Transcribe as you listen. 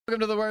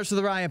Welcome to the Worst of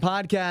the RIOT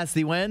podcast,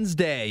 the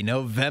Wednesday,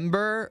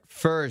 November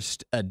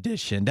 1st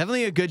edition.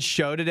 Definitely a good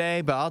show today,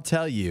 but I'll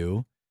tell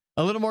you,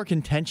 a little more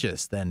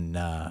contentious than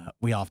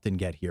we often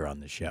get here on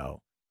the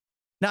show.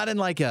 Not in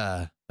like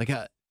a, I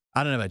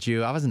don't know about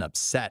you, I wasn't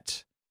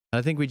upset.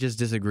 I think we just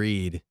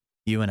disagreed,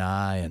 you and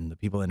I and the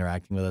people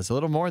interacting with us, a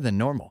little more than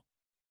normal.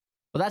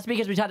 Well, that's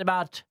because we talked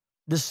about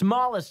the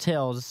smallest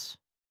hills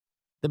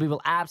that we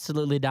will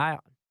absolutely die on.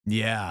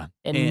 Yeah.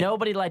 And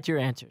nobody liked your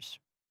answers.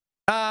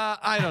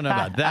 I don't know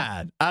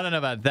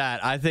about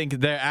that. I think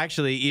they're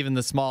actually, even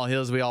the small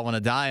hills we all want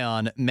to die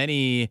on,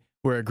 many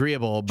were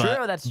agreeable. But,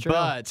 true, that's true.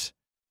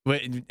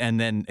 And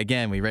then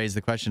again, we raise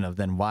the question of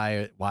then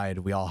why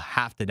do we all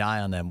have to die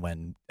on them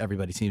when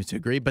everybody seems to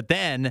agree? But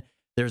then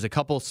there's a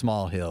couple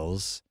small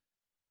hills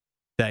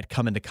that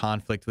come into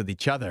conflict with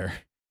each other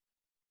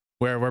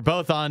where we're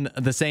both on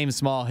the same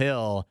small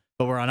hill,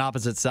 but we're on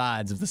opposite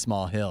sides of the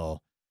small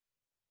hill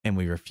and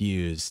we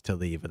refuse to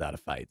leave without a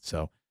fight.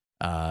 So,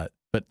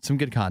 but some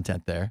good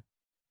content there.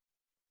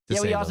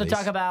 Yeah, we also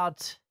talk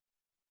about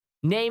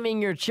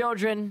naming your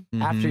children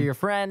after your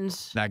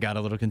friends. That got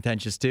a little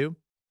contentious too.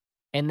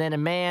 And then a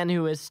man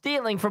who is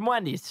stealing from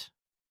Wendys.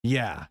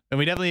 Yeah, and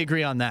we definitely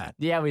agree on that.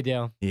 Yeah, we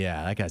do.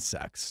 Yeah, that guy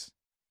sucks.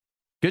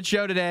 Good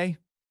show today.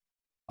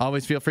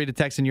 Always feel free to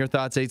text in your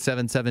thoughts,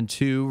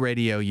 8772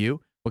 RadioU.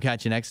 We'll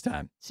catch you next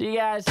time. See you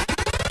guys.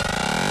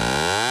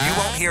 You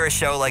won't hear a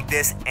show like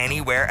this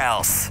anywhere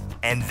else.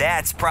 And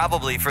that's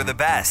probably for the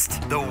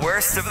best. The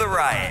Worst of the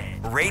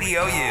Riot,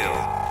 RadioU.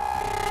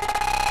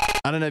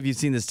 I don't know if you've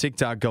seen this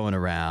TikTok going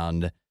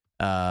around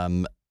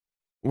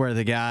where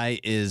the guy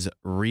is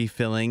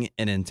refilling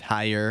an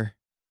entire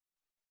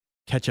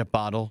ketchup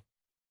bottle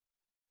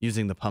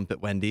using the pump at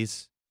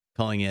Wendys,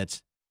 calling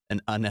it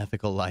an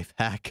unethical life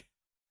hack.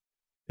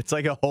 It's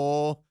like a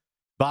whole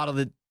bottle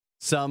that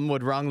some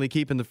would wrongly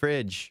keep in the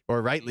fridge, or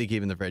rightly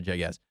keep in the fridge, I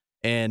guess.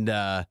 And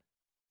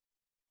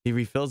he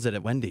refills it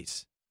at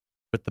Wendys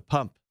with the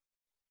pump.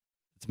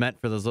 It's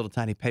meant for those little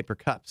tiny paper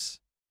cups.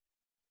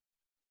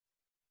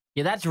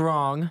 Yeah, that's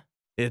wrong.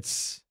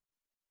 It's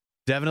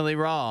definitely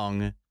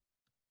wrong.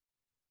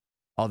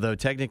 Although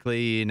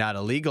technically not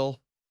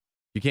illegal.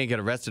 You can't get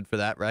arrested for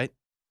that, right?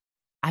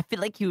 I feel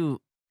like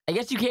I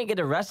guess you can't get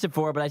arrested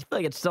for it, but I feel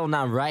like it's still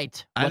not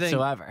right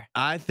whatsoever.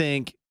 I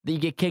think that you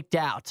get kicked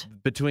out.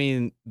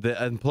 Between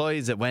the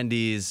employees at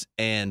Wendys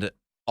and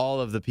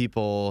all of the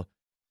people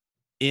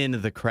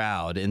in the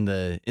crowd, in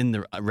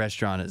the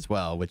restaurant as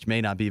well, which may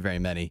not be very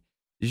many,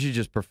 you should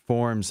just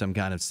perform some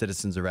kind of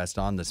citizen's arrest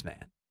on this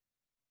man.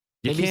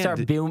 Maybe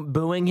start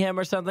booing him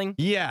or something?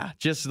 Yeah,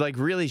 just like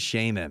really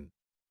shame him.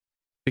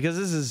 Because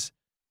this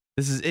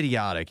is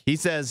idiotic. He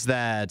says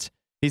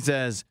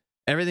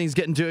everything's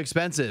getting too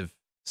expensive,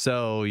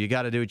 so you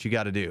got to do what you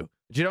got to do.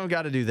 But you don't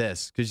got to do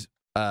this because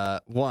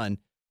one,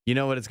 you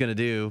know what it's going to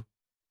do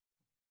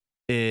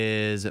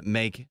is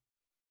make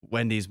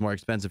Wendys more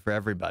expensive for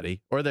everybody,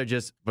 or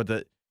but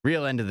the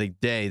real end of the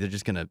day, they're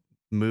just going to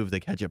move the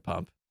ketchup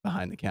pump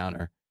behind the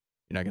counter.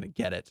 You're not going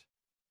to get it.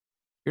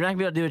 You're not going to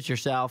be able to do it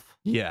yourself.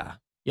 Yeah.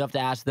 You have to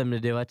ask them to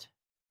do it.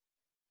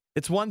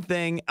 It's one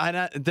thing,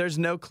 there's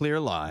no clear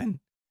line,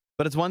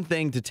 but it's one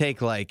thing to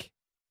take like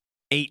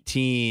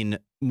 18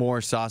 more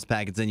sauce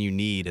packets than you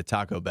need at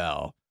Taco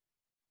Bell.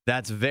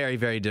 That's very,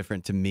 very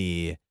different to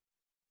me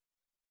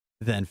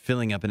than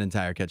filling up an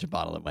entire ketchup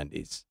bottle at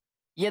Wendys.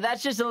 Yeah,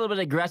 that's just a little bit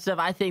aggressive.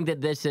 I think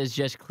that this is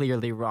just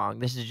clearly wrong.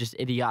 This is just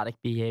idiotic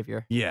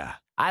behavior. Yeah.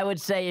 I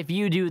would say if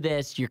you do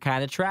this, you're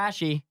kind of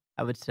trashy.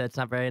 I would say it's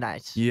not very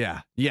nice.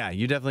 Yeah,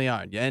 you definitely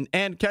are.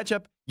 And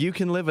ketchup, you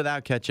can live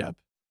without ketchup.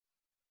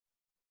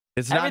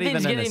 It's not even a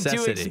necessity. Everything's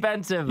getting too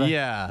expensive.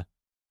 Yeah.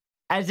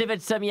 As if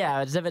it's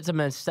a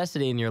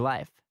necessity in your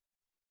life.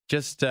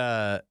 Just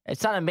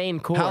it's not a main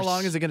course. How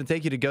long is it going to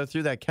take you to go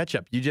through that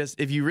ketchup?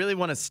 If you really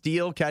want to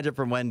steal ketchup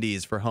from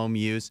Wendys for home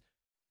use,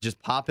 just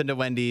pop into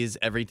Wendys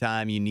every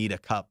time you need a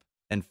cup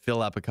and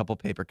fill up a couple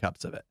paper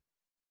cups of it.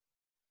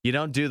 You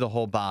don't do the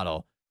whole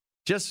bottle.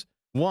 Just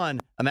one,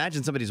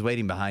 imagine somebody's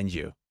waiting behind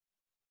you.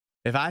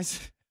 If I'm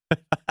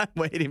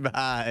waiting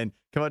behind,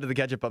 come out to the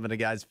ketchup pump and the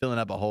guy's filling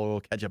up a whole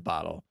ketchup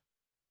bottle.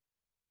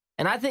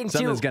 And I think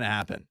something's going to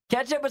happen.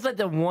 Ketchup is like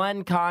the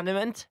one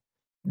condiment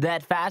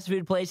that fast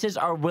food places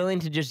are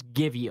willing to just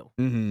give you.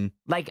 Mm-hmm.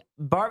 Like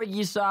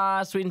barbecue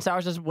sauce, sweet and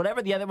sour sauce,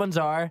 whatever the other ones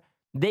are,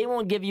 they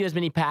won't give you as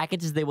many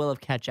packets as they will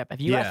of ketchup.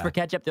 If you ask for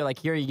ketchup, they're like,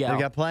 here you go. They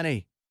got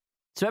plenty.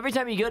 So every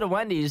time you go to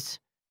Wendys,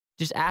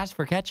 just ask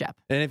for ketchup.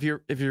 And if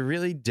you're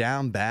really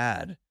down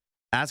bad,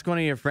 ask one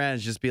of your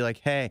friends, just be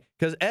like, hey,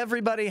 because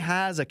everybody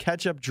has a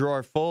ketchup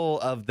drawer full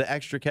of the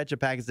extra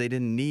ketchup packets they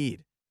didn't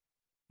need.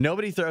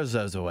 Nobody throws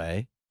those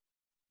away.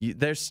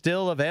 They're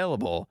still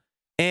available.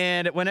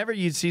 And whenever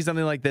you see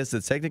something like this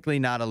that's technically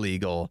not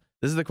illegal,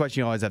 this is the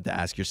question you always have to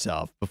ask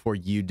yourself before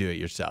you do it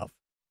yourself.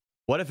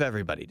 What if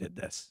everybody did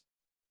this?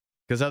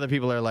 Because other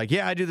people are like,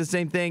 yeah, I do the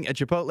same thing at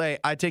Chipotle.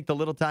 I take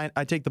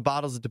the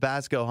bottles of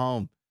Tabasco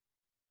home.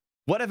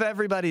 What if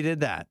everybody did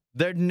that?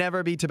 There'd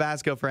never be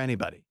Tabasco for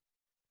anybody.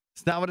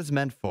 It's not what it's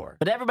meant for.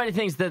 But everybody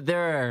thinks that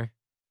they're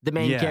the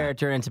main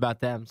character, and it's about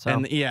them. So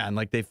and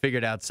like they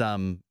figured out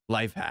some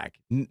life hack.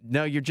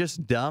 No, you're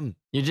just dumb.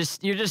 you're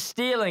just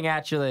stealing,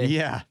 actually.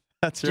 Yeah,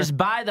 that's right. Just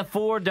buy the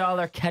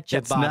 $4 ketchup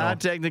It's bottle. not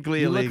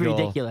technically You illegal. look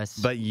ridiculous.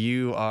 But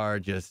you are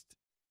just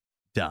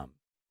dumb.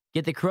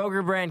 Get the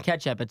Kroger brand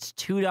ketchup. It's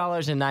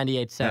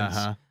 $2.98.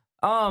 Uh-huh.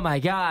 Oh my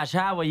gosh,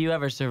 how will you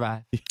ever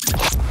survive?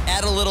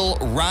 Add a little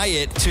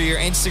riot to your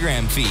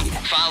Instagram feed.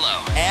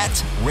 Follow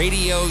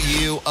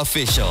 @RadioU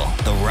Official.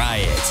 The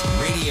Riot.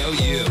 Radio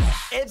U.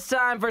 It's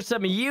time for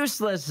some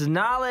useless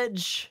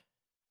knowledge.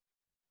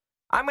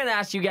 I'm going to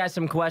ask you guys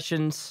some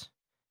questions.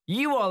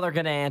 You all are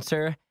going to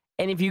answer.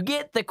 And if you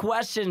get the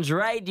questions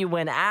right, you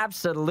win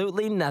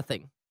absolutely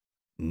nothing.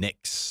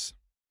 Nix.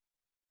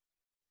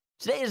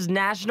 Today is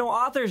National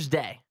Authors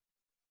Day.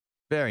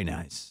 Very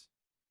nice.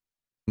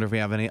 Wonder if we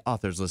have any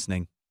authors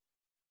listening.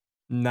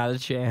 Not a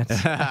chance.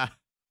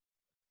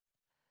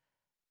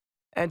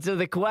 And so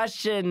the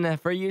question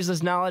for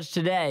useless knowledge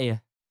today,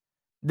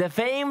 the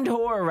famed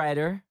horror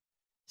writer,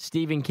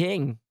 Stephen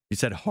King. You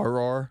said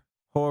horror?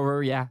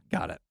 Horror, yeah.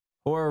 Got it.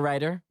 Horror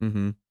writer,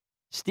 Mm-hmm.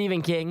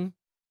 Stephen King,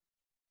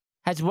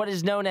 has what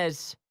is known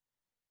as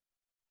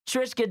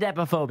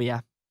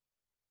triskaidekaphobia.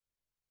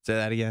 Say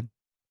that again.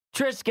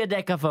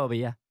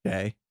 Triskaidekaphobia,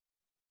 Okay.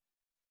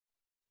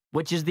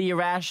 which is the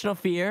irrational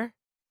fear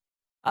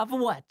of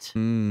what?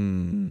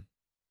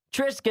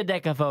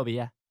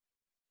 Triskaidekaphobia.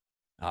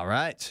 All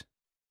right.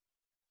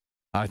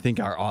 I think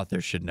our author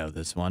should know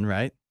this one,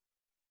 right?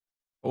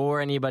 Or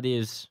anybody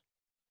who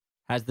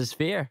has this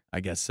fear. I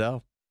guess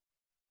so.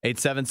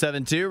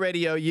 8772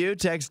 Radio U.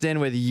 Text in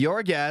with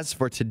your guess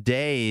for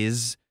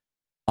today's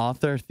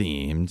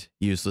author-themed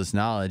useless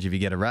knowledge. If you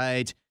get it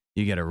right,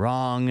 you get it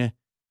wrong.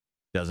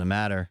 Doesn't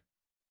matter.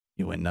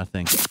 You win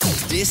nothing.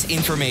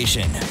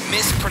 Disinformation,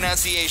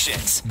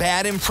 mispronunciations,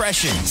 bad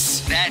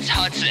impressions. That's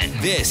Hudson.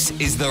 This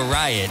is The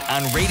Riot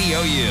on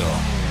Radio U.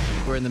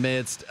 We're in the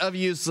midst of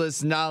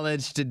useless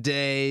knowledge.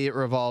 Today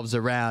revolves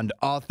around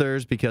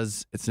authors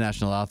because it's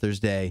National Authors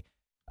Day.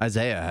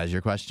 Isaiah has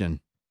your question.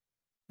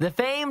 The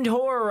famed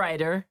horror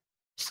writer,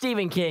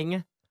 Stephen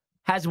King,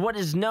 has what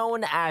is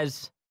known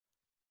as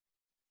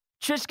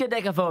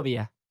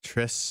triskaidekaphobia.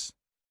 Tris,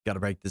 got to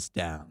break this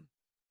down.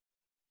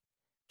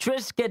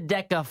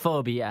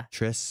 Triskaidekaphobia.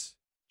 Tris,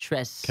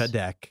 Tris.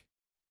 kadek,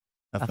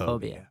 A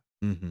phobia.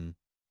 Mm-hmm.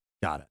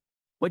 Got it.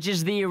 Which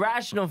is the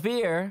irrational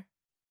fear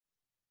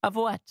of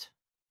what?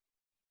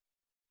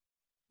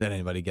 Did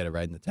anybody get it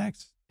right in the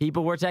text?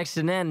 People were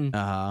texting in.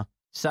 Uh-huh.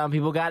 Some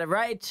people got it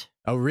right.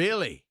 Oh,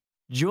 really?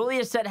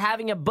 Julia said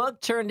having a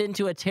book turned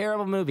into a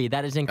terrible movie.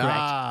 That is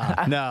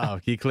incorrect. No,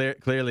 he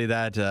clearly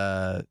that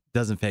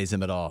doesn't faze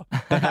him at all.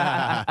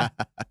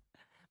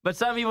 But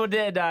some people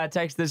did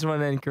text this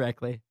one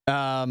incorrectly.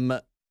 Again,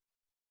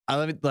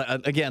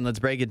 let's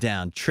break it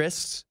down.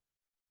 Tris,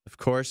 of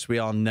course, we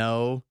all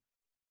know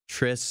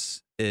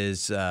tris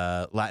is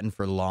Latin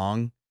for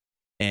long,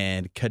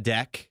 and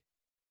kadek,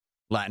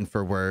 Latin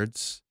for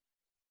words,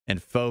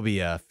 and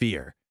phobia,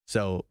 fear.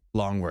 So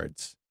long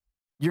words.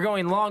 You're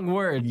going long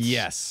words.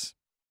 Yes.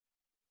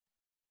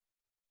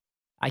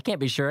 I can't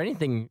be sure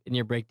anything in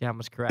your breakdown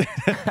was correct.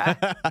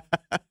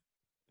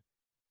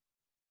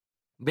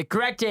 The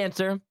correct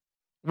answer,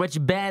 which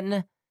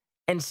Ben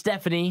and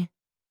Stephanie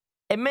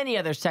and many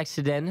others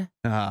texted in,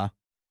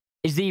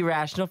 is the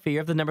irrational fear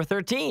of the number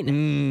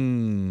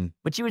 13.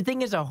 Which you would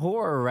think is a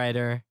horror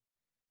writer.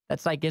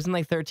 That's like, isn't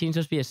like 13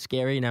 supposed to be a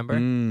scary number?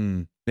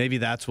 Maybe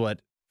that's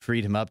what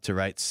freed him up to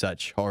write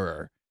such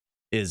horror,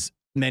 is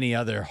many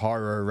other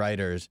horror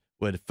writers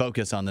would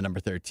focus on the number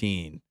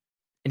 13.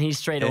 And he's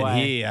straight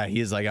away.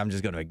 He's like, I'm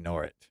just going to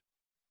ignore it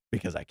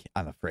because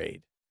I'm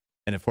afraid.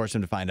 And it forced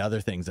him to find other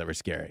things that were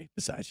scary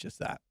besides just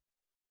that.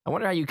 I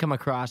wonder how you come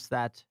across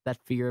that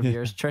fear of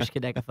yours,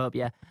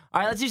 triskaidekaphobia.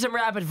 All right, let's do some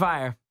rapid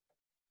fire.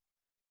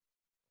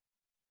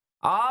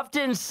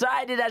 Often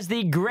cited as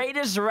the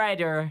greatest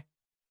writer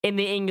in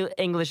the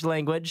English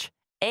language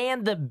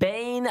and the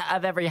bane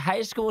of every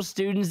high school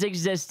student's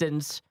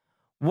existence,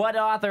 what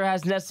author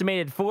has an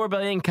estimated 4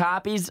 billion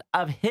copies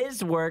of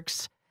his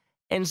works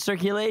in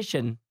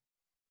circulation?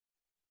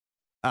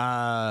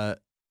 Well,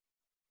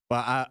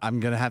 I'm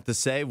going to have to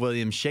say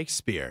William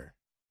Shakespeare.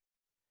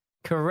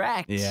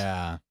 Correct.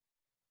 Yeah.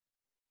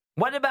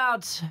 What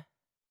about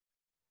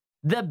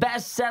the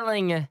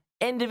best-selling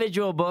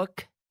individual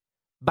book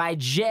by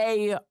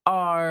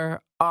J.R.R.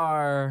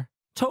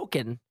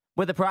 Tolkien,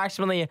 with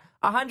approximately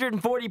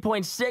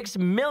 140.6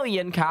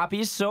 million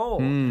copies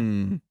sold?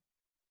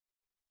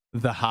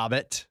 The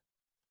Hobbit.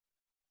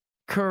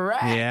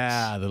 Correct.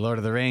 Yeah, the Lord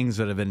of the Rings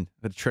would have been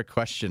the trick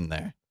question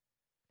there.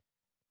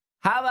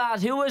 How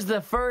about who was the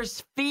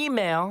first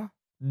female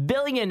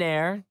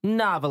billionaire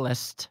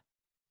novelist?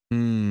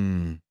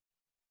 I'm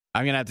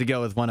going to have to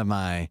go with one of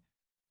my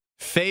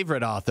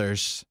favorite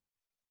authors,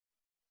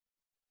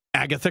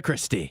 Agatha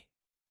Christie.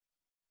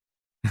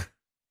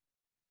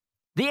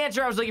 The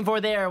answer I was looking for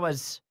there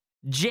was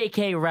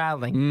J.K.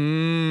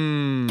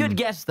 Rowling. Good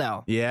guess,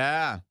 though.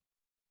 Yeah.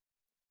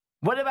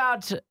 What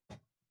about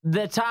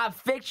the top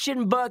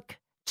fiction book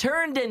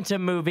turned into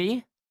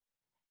movie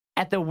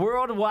at the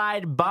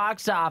worldwide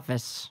box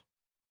office?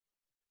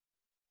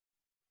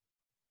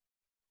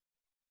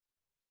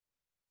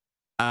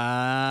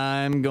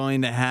 I'm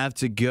going to have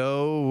to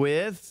go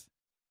with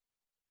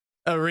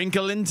A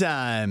Wrinkle in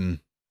Time.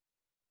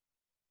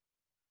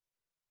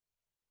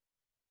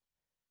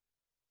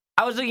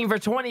 I was looking for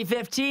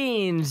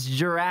 2015's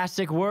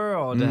Jurassic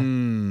World.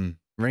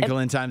 Wrinkle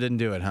in Time didn't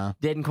do it, huh?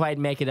 Didn't quite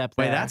make it up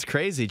there. Wait, that's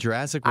crazy.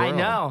 Jurassic World. I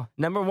know.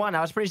 Number one.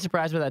 I was pretty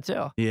surprised with that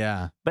too.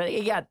 Yeah. But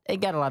it got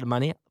a lot of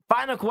money.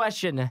 Final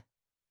question.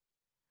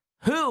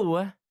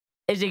 Who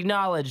is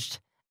acknowledged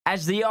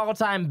as the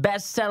all-time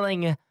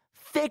best-selling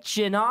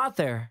fiction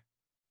author?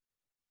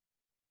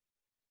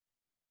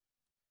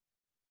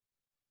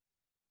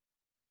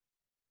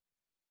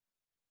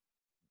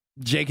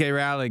 J.K.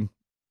 Rowling.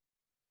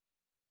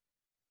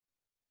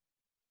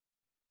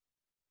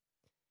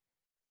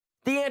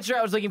 The answer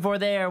I was looking for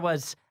there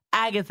was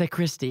Agatha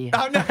Christie.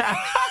 Oh, no.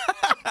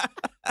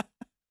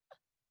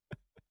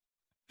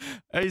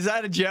 Is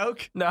that a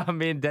joke? No, I'm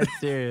being dead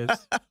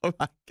serious. Oh,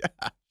 my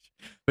gosh.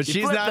 But You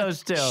she's flipped not,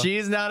 those two.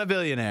 she's not a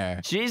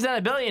billionaire. She's not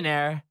a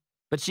billionaire,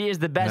 but she is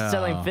the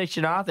best-selling No.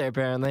 fiction author,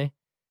 apparently.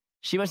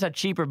 She must have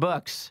cheaper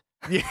books.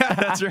 Yeah,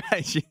 that's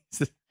right. She's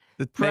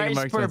the Price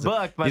per expensive.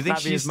 book Do you must think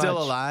not be she's as still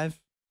much.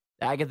 alive?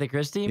 Agatha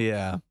Christie?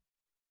 Yeah.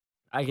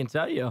 I can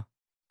tell you.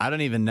 I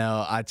don't even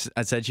know. I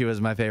said she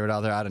was my favorite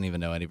author. I don't even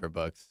know any of her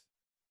books.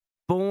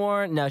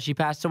 She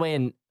passed away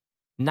in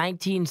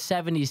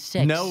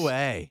 1976. No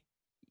way.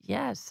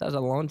 Yes, that was a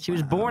long. She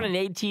was born in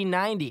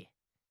 1890.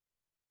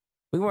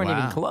 We weren't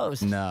even Wow.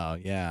 close. No,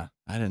 yeah.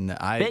 I didn't know.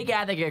 Big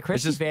Agatha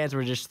Christie just- fans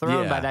were just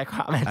thrown by yeah. that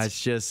comment.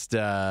 It's just,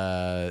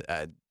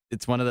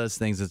 it's one of those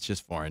things that's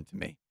just foreign to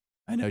me.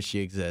 I know she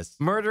exists.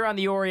 Murder on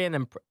the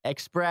Orient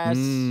Express,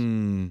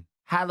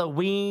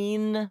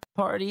 Halloween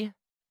Party,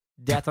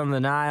 Death on the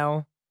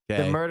Nile,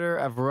 Okay. The Murder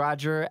of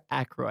Roger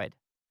Ackroyd.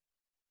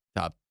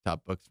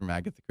 Top books from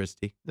Agatha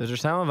Christie. Those are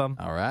some of them.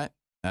 All right.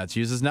 That's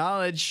uses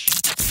knowledge.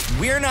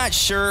 We're not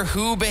sure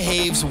who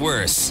behaves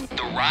worse,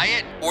 the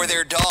Riot or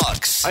their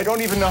dogs. I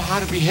don't even know how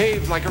to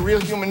behave like a real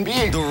human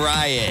being. The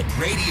Riot,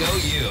 Radio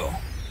U.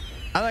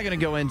 I'm not going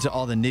to go into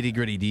all the nitty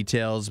gritty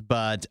details,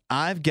 but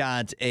I've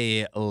got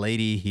a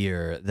lady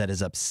here that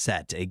is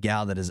upset, a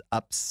gal that is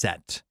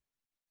upset.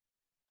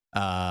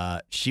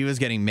 She was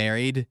getting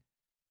married,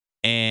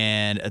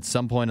 and at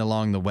some point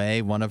along the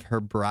way, one of her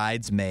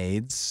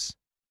bridesmaids,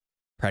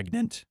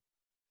 pregnant,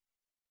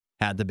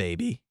 had the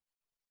baby.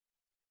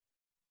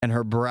 And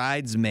her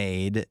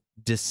bridesmaid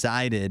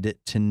decided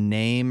to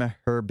name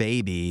her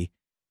baby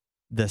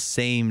the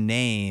same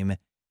name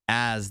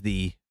as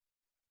the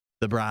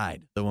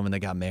bride, the woman that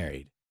got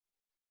married,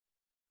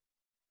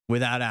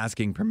 without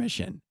asking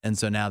permission. And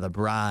so now the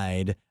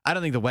bride, I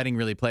don't think the wedding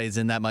really plays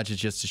in that much.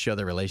 It's just to show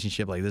their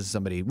relationship. Like, this is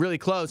somebody really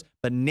close,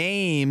 but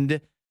named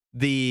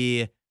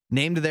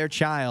their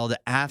child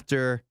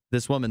after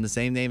this woman, the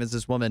same name as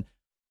this woman,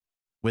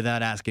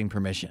 without asking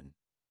permission.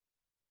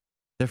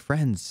 They're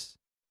friends.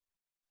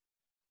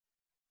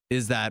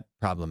 Is that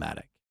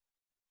problematic?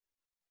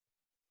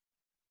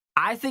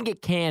 I think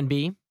it can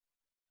be.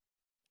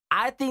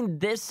 I think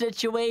this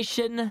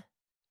situation,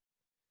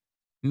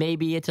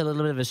 maybe it's a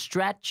little bit of a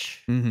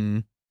stretch. Mm-hmm.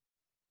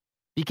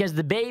 Because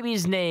the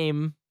baby's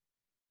name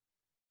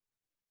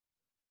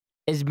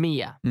is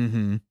Mia.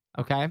 Mm-hmm.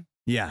 Okay?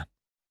 Yeah.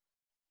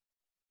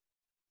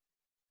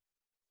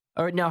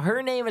 Or no,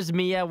 her name is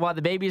Mia while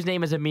the baby's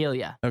name is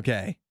Amelia.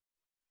 Okay.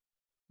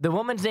 The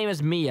woman's name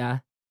is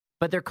Mia,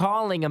 but they're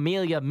calling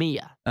Amelia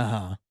Mia.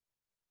 Uh-huh.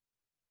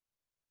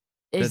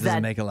 That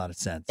doesn't make a lot of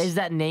sense. Is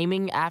that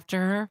naming after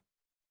her?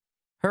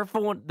 Her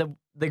full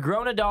the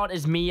grown adult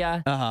is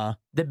Mia. Uh-huh.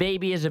 The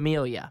baby is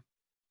Amelia.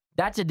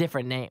 That's a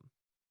different name.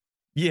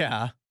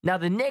 Yeah. Now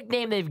the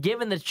nickname they've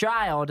given the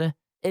child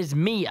is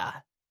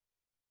Mia,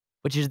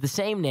 which is the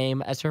same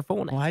name as her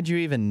full name. Why'd you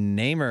even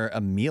name her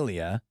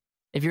Amelia?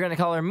 If you're gonna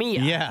call her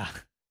Mia. Yeah.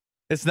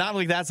 It's not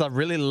like that's a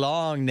really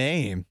long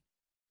name.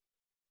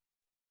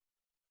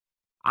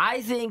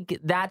 I think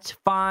that's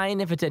fine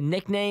if it's a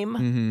nickname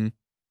Mm-hmm.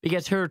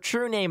 because her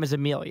true name is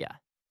Amelia.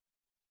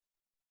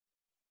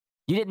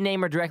 You didn't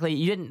name her directly.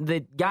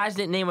 The guy's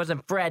name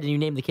wasn't Fred and you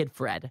named the kid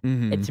Fred.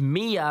 Mm-hmm. It's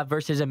Mia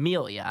versus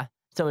Amelia.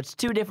 So it's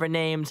two different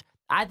names.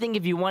 I think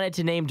if you wanted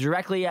to name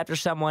directly after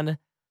someone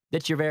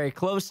that you're very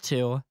close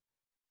to,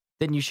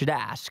 then you should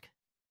ask.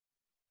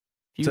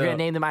 If you're going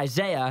to name them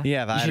Isaiah,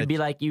 yeah, you should be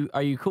like,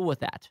 are you cool with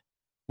that?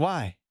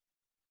 Why?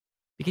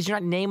 Because you're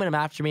not naming them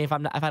after me if I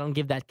don't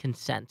give that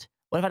consent.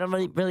 What if I don't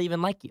really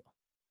even like you?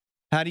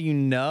 How do you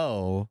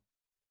know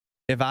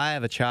if I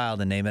have a child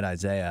and name it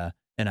Isaiah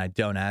and I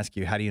don't ask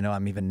you, how do you know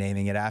I'm even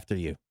naming it after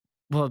you?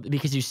 Well,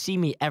 because you see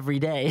me every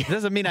day. It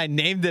doesn't mean I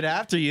named it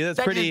after you.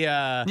 That's pretty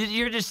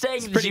You're just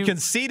saying it's pretty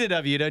conceited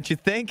of you, don't you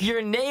think?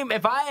 your name.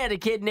 If I had a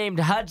kid named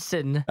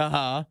Hudson,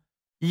 Uh-huh.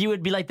 you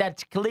would be like,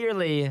 that's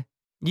clearly,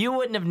 you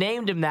wouldn't have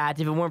named him that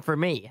if it weren't for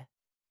me.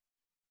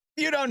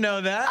 You don't know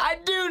that. I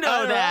do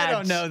know that. I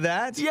don't know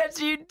that. Yes,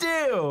 you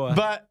do.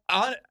 But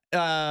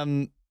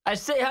I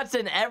say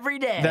Hudson every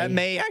day. that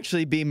may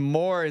actually be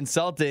more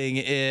insulting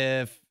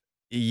if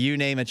you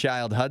name a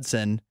child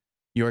Hudson,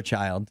 your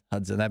child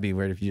Hudson, that'd be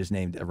weird if you just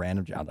named a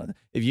random child.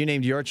 If you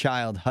named your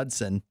child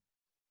Hudson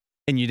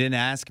and you didn't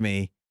ask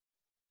me,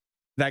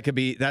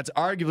 that's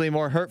arguably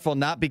more hurtful,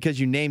 not because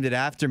you named it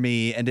after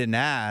me and didn't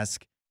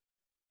ask,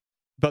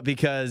 but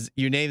because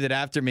you named it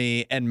after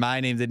me and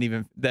my name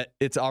that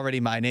it's already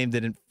my name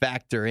didn't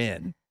factor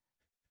in.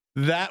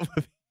 That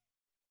would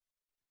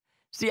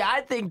See,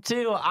 I think,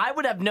 too, I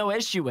would have no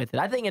issue with it.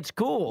 I think it's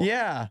cool.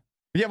 Yeah.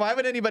 Yeah, why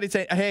would anybody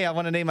say, hey, I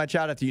want to name my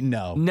child after you?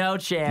 No. No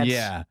chance.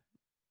 Yeah.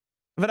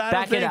 But I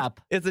Back don't think it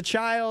up. it's a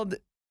child.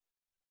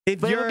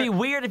 But it would be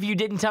weird if you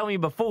didn't tell me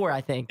before,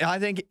 I think. I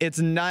think it's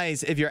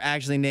nice if you're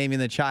actually naming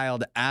the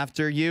child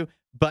after you,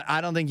 but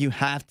I don't think you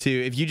have to.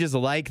 If you just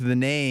like the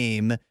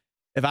name,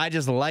 if I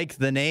just like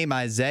the name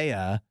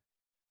Isaiah,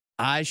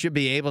 I should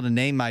be able to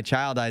name my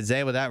child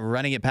Isaiah without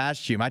running it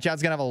past you. My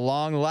child's going to have a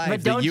long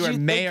life that you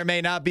may or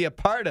may not be a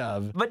part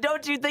of. But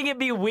don't you think it'd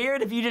be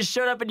weird if you just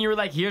showed up and you were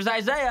like, here's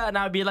Isaiah, and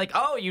I would be like,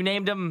 oh, you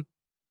named him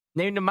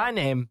my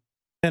name.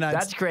 And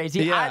that's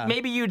crazy. Yeah.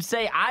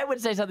 I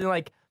would say something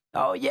like,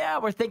 oh, yeah,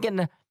 we're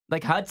thinking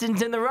like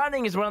Hudson's in the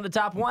running is one of the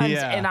top ones.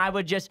 Yeah. And I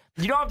would just,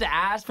 you don't have to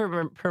ask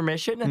for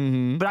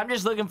permission, but I'm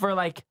just looking for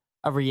like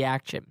a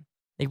reaction.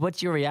 Like,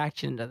 what's your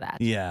reaction to that?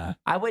 Yeah.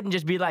 I wouldn't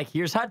just be like,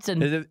 here's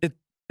Hudson.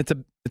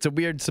 It's a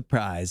weird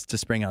surprise to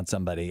spring on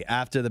somebody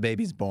after the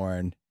baby's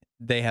born.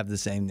 They have the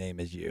same name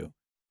as you.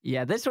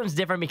 Yeah, this one's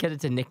different because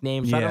it's a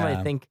nickname, so I don't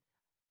really think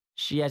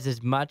she has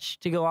as much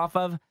to go off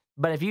of.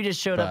 But if you just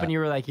showed up and you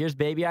were like, "Here's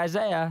baby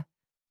Isaiah,"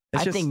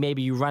 I think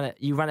maybe you run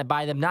it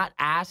by them, not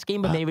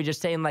asking, but maybe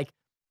just saying like,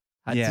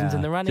 "Hudson's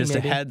in the running." Just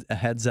maybe. a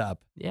heads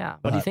up. Yeah.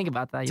 What do you think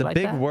about that? It's a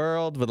big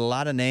world with a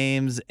lot of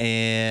names,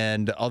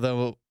 and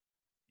although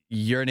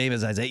your name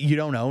is Isaiah, you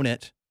don't own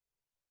it.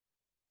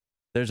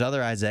 There's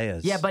other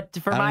Isaiahs. Yeah, but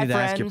for I my don't need to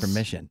friends, ask your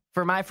permission.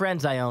 For my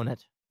friends, I own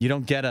it. You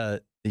don't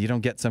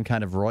get some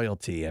kind of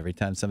royalty every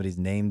time somebody's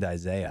named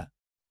Isaiah.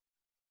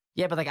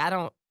 Yeah, but like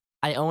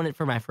I own it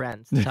for my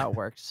friends. That's how it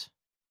works.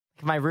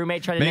 If my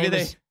roommate tried to name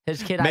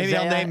his kid Isaiah, maybe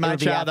I'll name my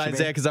child Isaiah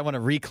Isaiah because I want to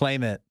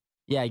reclaim it.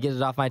 Yeah, get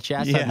it off my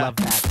chest. Yeah. I love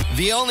that.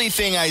 The only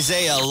thing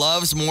Isaiah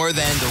loves more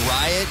than the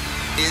riot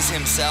is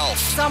himself.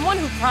 Someone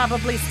who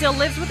probably still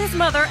lives with his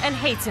mother and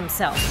hates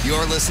himself.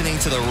 You're listening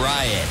to The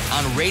Riot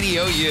on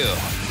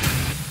RadioU.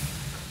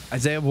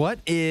 Isaiah, what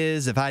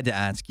is, if I had to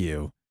ask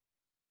you,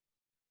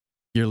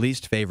 your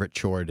least favorite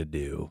chore to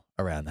do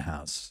around the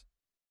house?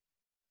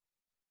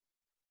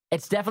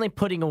 It's definitely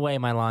putting away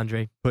my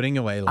laundry. Putting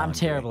away laundry. I'm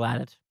terrible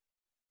at it.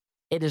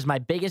 It is my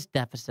biggest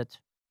deficit.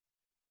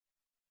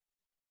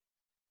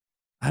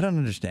 I don't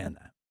understand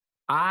that.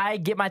 I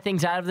get my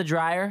things out of the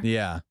dryer.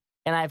 Yeah.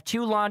 And I have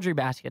 2 laundry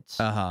baskets.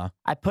 Uh-huh.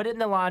 I put it in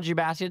the laundry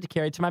basket to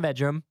carry to my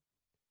bedroom.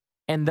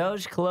 And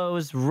those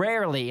clothes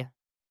rarely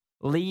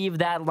leave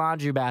that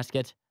laundry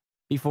basket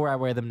before I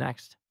wear them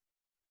next.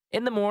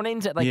 In the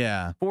mornings at like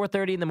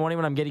 4:30 in the morning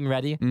when I'm getting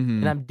ready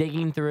and I'm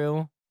digging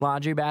through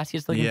laundry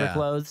baskets looking for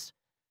clothes,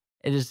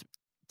 it is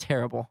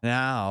terrible.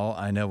 Now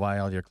I know why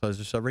all your clothes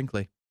are so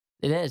wrinkly.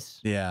 It is.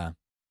 Yeah.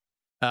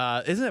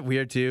 Isn't it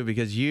weird, too?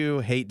 Because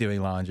you hate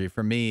doing laundry.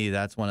 For me,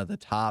 that's one of the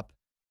top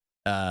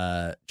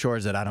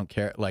chores that I don't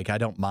care. Like, I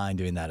don't mind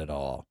doing that at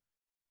all.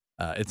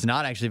 It's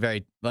not actually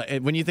very...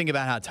 When you think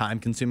about how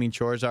time-consuming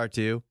chores are,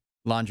 too,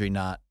 laundry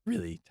not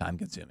really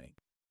time-consuming.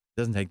 It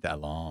doesn't take that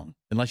long.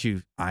 Unless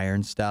you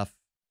iron stuff.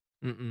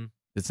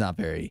 It's not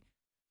very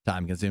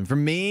time-consuming. For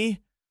me,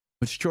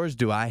 which chores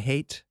do I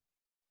hate?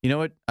 You know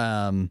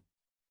what?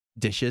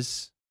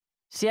 Dishes.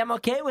 See, I'm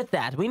okay with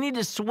that. We need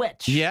to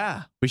switch.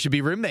 Yeah. We should be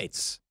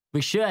roommates.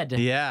 We should.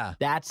 Yeah.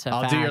 That's a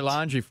I'll fact. do your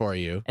laundry for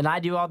you. And I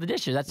do all the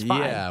dishes. That's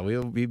fine. Yeah,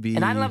 we'll be...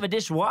 And I don't have a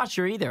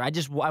dishwasher either. I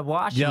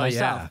wash it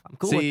myself. Yeah. I'm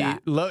cool with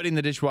that. Loading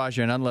the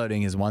dishwasher and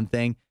unloading is one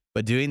thing,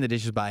 but doing the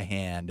dishes by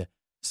hand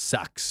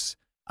sucks.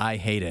 I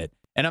hate it.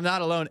 And I'm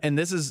not alone. And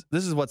this is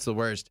what's the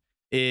worst,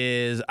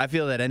 is I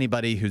feel that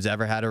anybody who's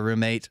ever had a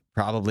roommate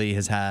probably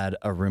has had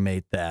a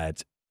roommate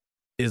that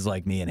is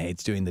like me and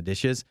hates doing the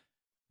dishes.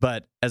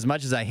 But as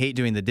much as I hate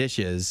doing the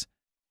dishes,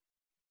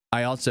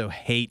 I also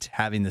hate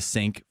having the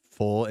sink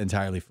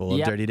entirely full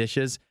of dirty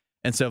dishes.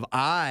 And so if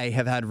I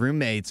have had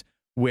roommates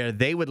where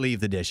they would leave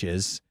the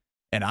dishes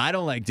and I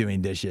don't like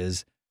doing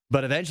dishes,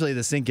 but eventually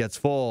the sink gets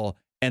full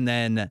and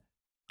then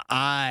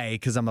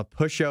because I'm a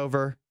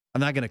pushover,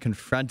 I'm not going to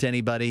confront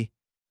anybody.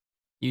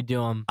 You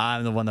do them.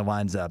 I'm the one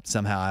that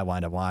somehow I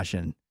wind up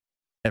washing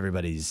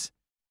everybody's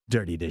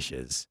dirty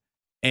dishes.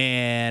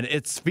 And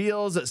it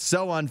feels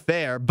so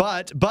unfair,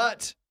 but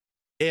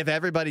if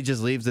everybody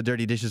just leaves the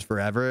dirty dishes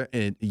forever,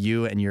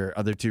 you and your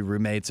other 2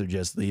 roommates are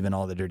just leaving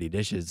all the dirty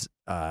dishes,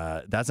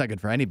 that's not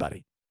good for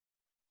anybody.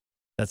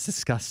 That's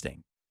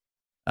disgusting.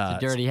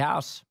 It's a dirty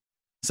house.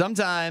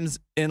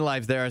 Sometimes in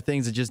life, there are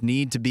things that just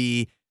need to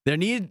be,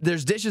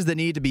 there's dishes that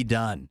need to be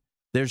done.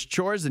 There's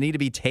chores that need to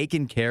be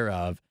taken care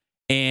of.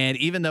 And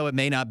even though it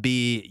may not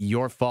be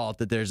your fault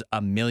that there's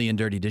a million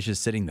dirty dishes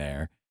sitting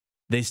there,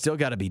 they still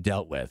got to be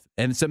dealt with.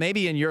 And so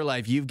maybe in your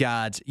life, you've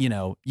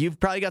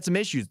probably got some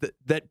issues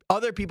that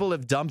other people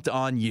have dumped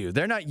on you.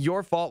 They're not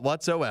your fault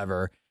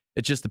whatsoever.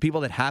 It's just the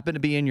people that happen to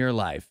be in your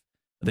life.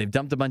 They've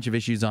dumped a bunch of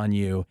issues on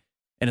you.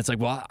 And it's like,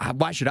 well,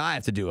 why should I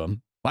have to do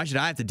them? Why should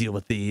I have to deal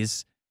with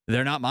these?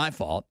 They're not my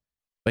fault.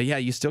 But yeah,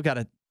 you still got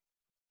to,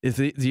 if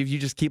you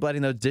just keep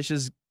letting those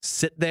dishes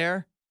sit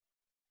there,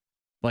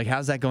 like,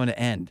 how's that going to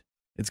end?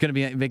 It's going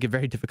to make it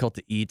very difficult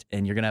to eat,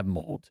 and you're going to have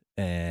mold,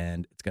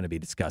 and it's going to be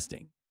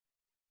disgusting.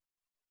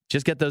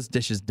 Just get those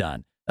dishes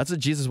done. That's what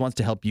Jesus wants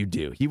to help you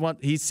do.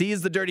 He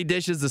sees the dirty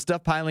dishes, the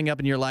stuff piling up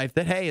in your life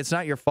that, hey, it's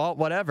not your fault,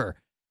 whatever.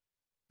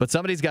 But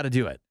somebody's got to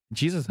do it.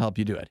 Jesus will help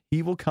you do it.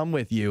 He will come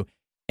with you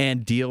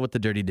and deal with the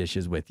dirty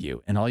dishes with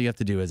you. And all you have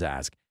to do is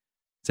ask.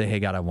 Say, hey,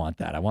 God, I want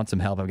that. I want some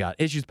help. I've got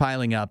issues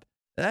piling up.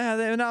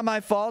 They're not my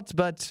fault,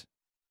 but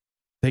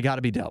they got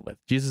to be dealt with.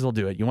 Jesus will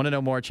do it. You want to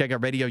know more? Check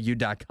out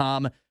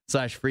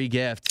RadioU.com/free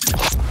gift.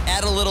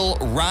 Add a little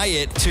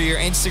riot to your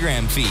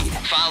Instagram feed.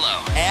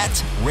 Follow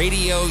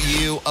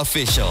 @RadioU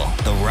Official.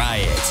 The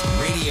Riot.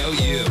 Radio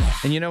U.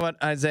 And you know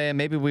what, Isaiah?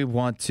 Maybe we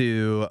want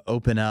to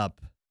open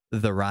up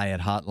the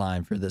Riot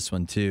hotline for this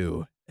one,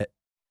 too.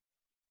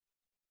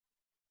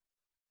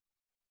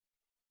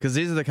 Because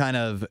these are the kind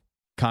of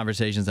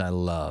conversations I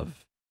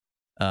love.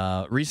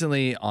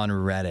 Recently on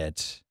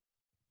Reddit,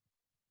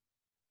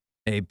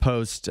 a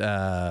post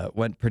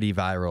went pretty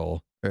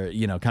viral, or,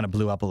 kind of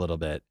blew up a little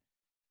bit,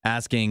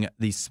 asking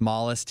the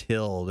smallest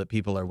hill that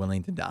people are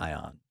willing to die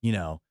on.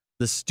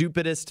 The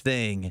stupidest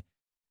thing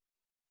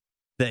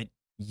that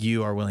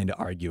you are willing to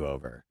argue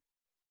over.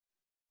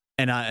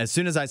 And as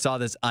soon as I saw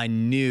this, I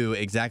knew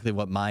exactly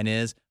what mine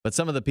is. But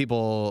some of the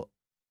people,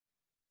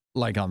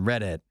 like on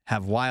Reddit,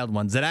 have wild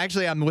ones that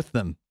actually I'm with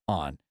them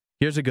on.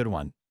 Here's a good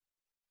one.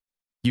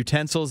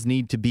 Utensils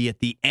need to be at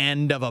the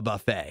end of a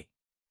buffet.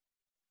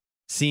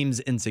 Seems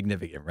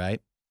insignificant,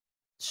 right?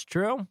 It's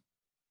true.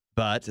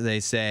 But they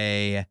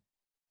say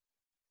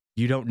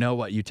you don't know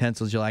what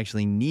utensils you'll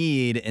actually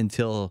need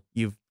until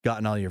you've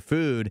gotten all your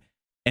food.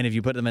 And if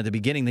you put them at the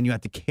beginning, then you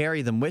have to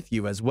carry them with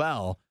you as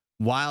well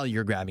while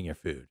you're grabbing your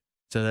food.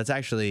 So that's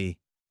a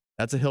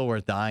hill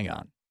worth dying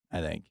on,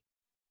 I think.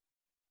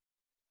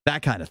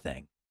 That kind of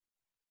thing.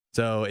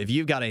 So if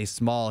you've got a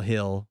small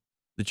hill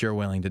that you're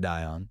willing to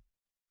die on,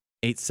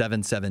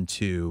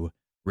 8772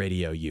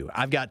 Radio U.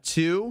 I've got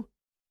two.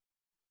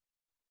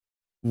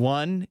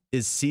 One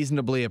is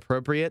seasonably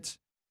appropriate.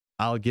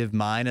 I'll give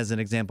mine as an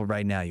example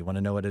right now. You want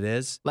to know what it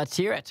is? Let's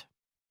hear it.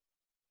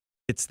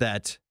 It's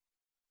that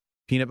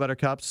peanut butter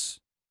cups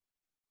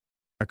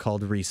are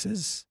called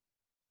Reese's,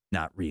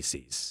 not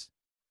Reese's.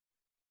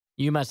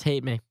 You must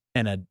hate me.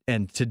 And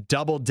to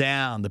double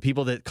down, the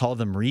people that call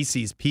them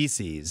Reese's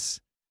Pieces,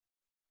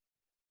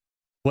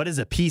 what is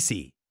a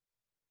piecey?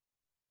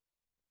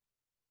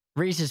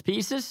 Reese's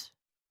Pieces?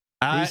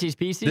 Reese's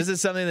Pieces? This is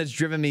something that's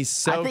driven me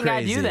so crazy. I think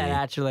I do that,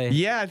 actually.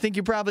 Yeah, I think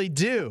you probably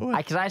do.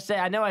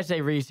 I know I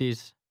say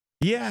Reese's.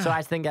 Yeah. So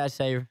I think I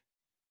say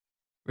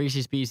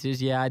Reese's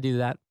Pieces. Yeah, I do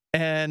that.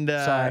 And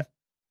sorry.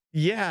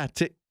 Yeah,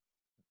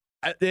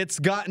 it's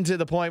gotten to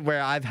the point where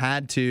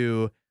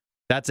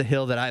that's a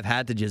hill that I've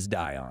had to just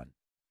die on.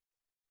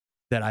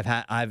 That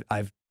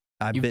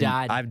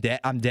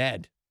I'm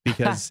dead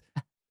because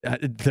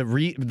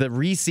the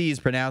Reese's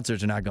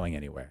pronouncers are not going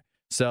anywhere.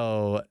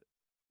 So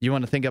you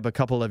want to think up a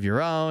couple of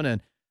your own,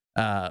 and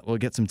we'll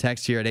get some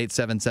text here at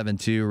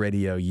 8772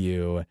 Radio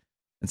U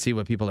and see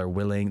what people are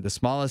willing. The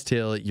smallest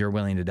hill you're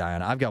willing to die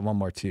on. I've got one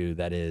more too.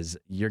 That is,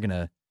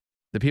 the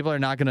people are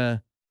not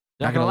gonna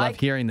love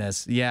hearing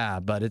this. Yeah,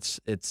 but it's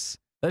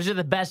those are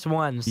the best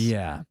ones.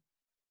 Yeah,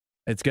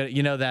 it's good.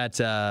 You know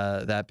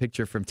that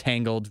picture from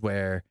Tangled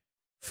where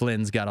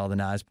Flynn's got all the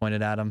knives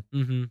pointed at him?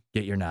 Mm-hmm.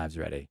 Get your knives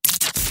ready.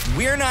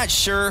 We're not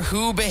sure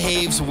who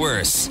behaves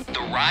worse,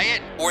 the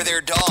Riot or their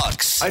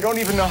dogs. I don't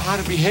even know how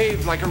to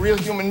behave like a real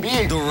human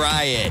being. The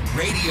Riot,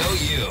 Radio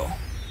U.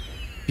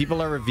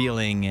 People are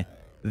revealing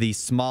the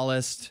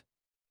smallest,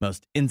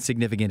 most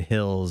insignificant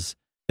hills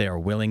they are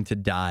willing to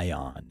die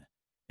on.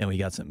 And we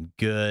got some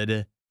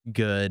good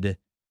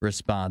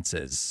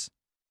responses.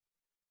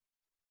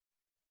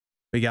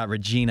 We got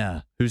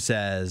Regina, who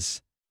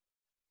says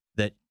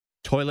that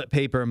toilet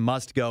paper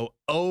must go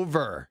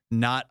over,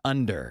 not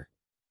under.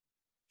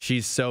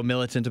 She's so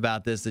militant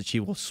about this that she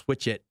will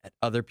switch it at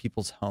other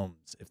people's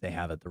homes if they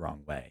have it the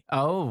wrong way.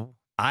 Oh.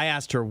 I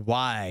asked her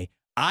why.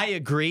 I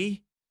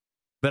agree,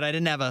 but I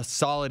didn't have a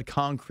solid,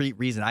 concrete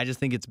reason. I just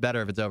think it's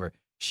better if it's over.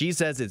 She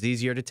says it's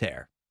easier to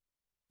tear,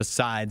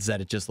 besides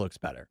that it just looks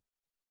better.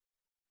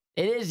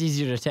 It is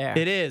easier to tear.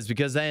 It is,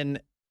 because then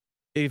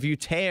if you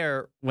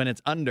tear when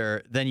it's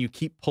under, then you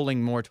keep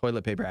pulling more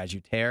toilet paper as you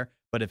tear.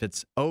 But if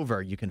it's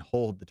over, you can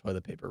hold the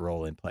toilet paper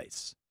roll in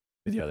place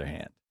with the other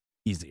hand.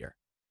 Easier.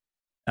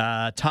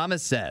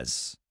 Thomas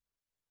says,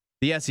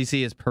 the SEC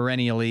is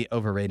perennially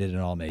overrated in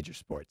all major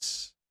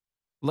sports.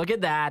 Look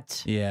at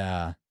that.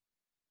 Yeah.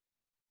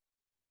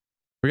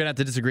 We're going to have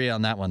to disagree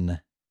on that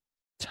one,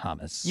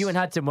 Thomas. You and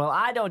Hudson. Well,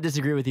 I don't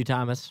disagree with you,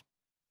 Thomas.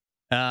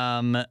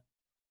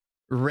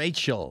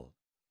 Rachel.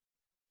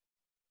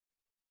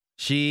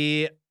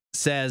 She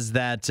says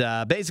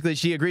that basically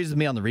she agrees with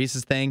me on the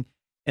Reese's thing.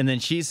 And then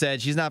she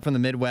said she's not from the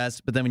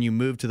Midwest, but then when you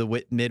move to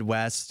the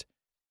Midwest,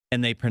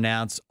 and they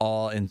pronounce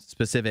all in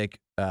specific.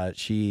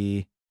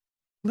 She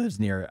lives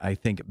near, I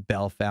think,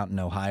 Bell Fountain,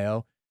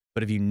 Ohio.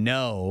 But if you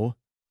know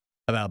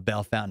about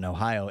Bell Fountain,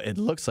 Ohio, it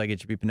looks like it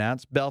should be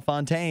pronounced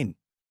Bellefontaine.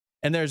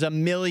 And there's a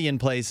million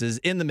places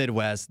in the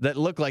Midwest that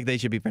look like they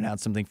should be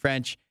pronounced something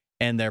French,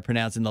 and they're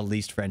pronounced in the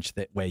least French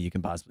way you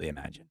can possibly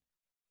imagine.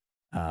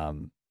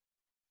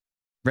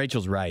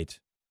 Rachel's right,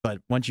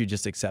 but once you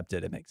just accept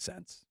it, it makes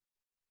sense.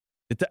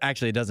 It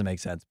doesn't make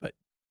sense, but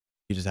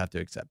you just have to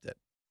accept it.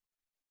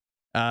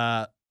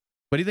 What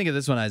do you think of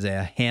this one,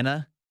 Isaiah?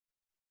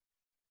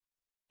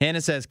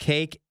 Hannah says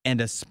cake and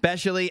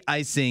especially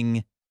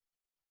icing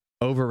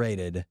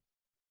overrated.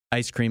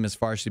 Ice cream is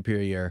far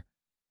superior.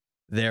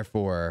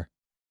 Therefore,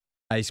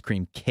 ice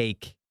cream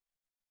cake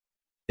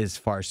is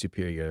far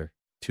superior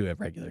to a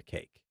regular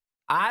cake.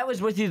 I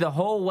was with you the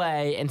whole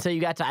way until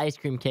you got to ice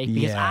cream cake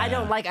because I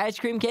don't like ice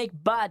cream cake,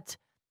 but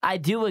I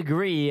do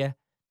agree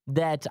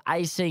that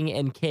icing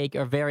and cake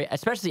are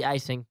especially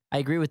icing. I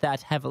agree with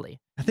that heavily.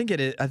 I think it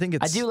is. I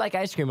do like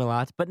ice cream a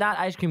lot, but not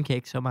ice cream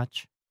cake so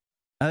much.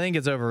 I think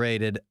it's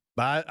overrated.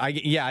 But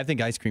I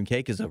think ice cream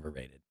cake is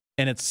overrated.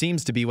 And it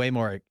seems to be way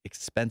more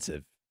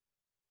expensive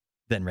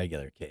than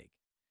regular cake.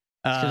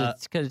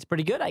 It's because it's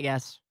pretty good, I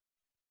guess.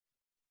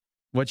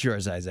 What's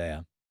yours,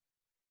 Isaiah?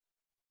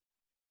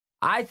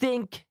 I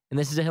think, and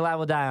this is a hill I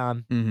will die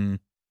on,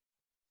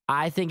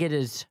 I think it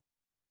is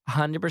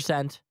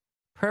 100%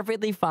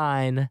 perfectly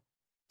fine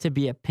to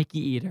be a picky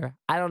eater.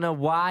 I don't know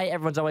why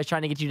everyone's always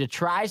trying to get you to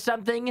try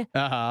something.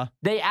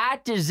 They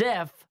act as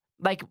if,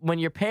 like when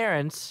your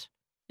parents,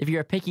 if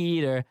you're a picky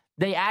eater,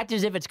 they act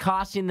as if it's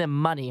costing them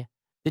money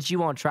that you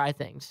won't try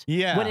things.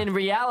 Yeah. When in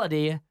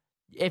reality,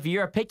 if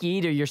you're a picky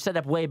eater, you're set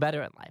up way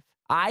better in life.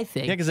 I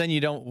think. Yeah, because then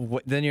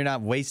you're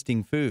not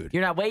wasting food.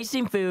 You're not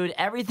wasting food.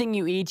 Everything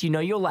you eat, you know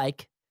you'll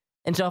like.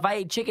 And so if I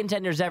eat chicken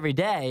tenders every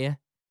day,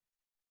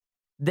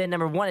 then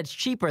number one, it's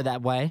cheaper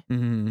that way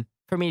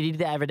for me to eat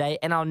that every day.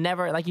 And I'll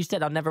never, like you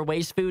said, I'll never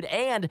waste food.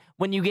 And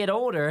when you get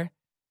older,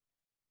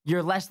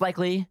 you're less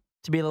likely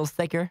to be a little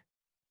thicker.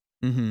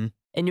 And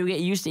you get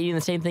used to eating the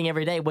same thing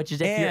every day, which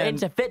is if you're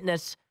into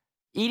fitness,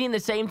 eating the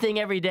same thing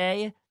every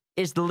day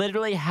is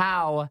literally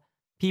how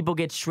people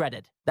get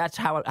shredded. That's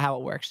how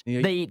it works.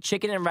 They eat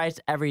chicken and rice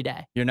every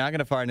day. You're not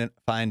going to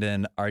find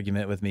an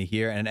argument with me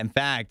here. And in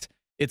fact,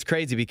 it's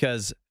crazy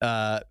because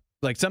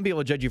like some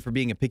people judge you for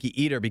being a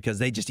picky eater because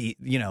they just eat,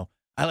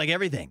 I like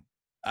everything.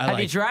 Have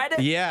you tried it?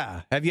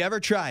 Yeah. Have you ever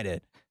tried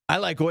it? I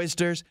like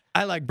oysters.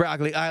 I like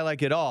broccoli. I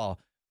like it all.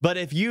 But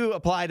if you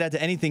apply that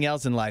to anything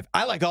else in life,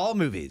 I like all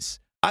movies.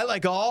 I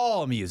like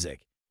all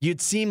music. You'd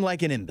seem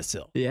like an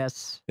imbecile.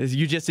 Yes. If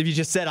you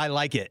just said I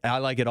like it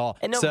all.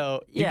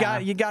 So you got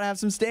to have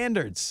some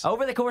standards.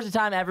 Over the course of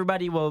time,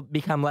 everybody will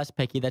become less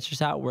picky. That's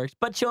just how it works.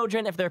 But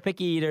children, if they're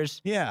picky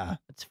eaters,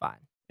 it's fine.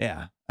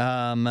 Yeah.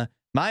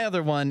 My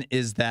other one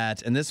is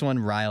that, and this one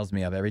riles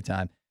me up every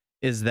time,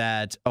 is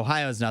that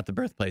Ohio is not the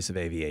birthplace of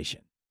aviation.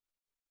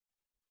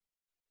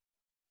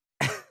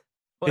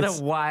 It's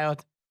a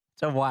wild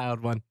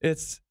one.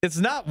 It's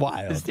not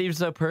wild. It seems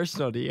so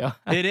personal to you.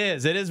 It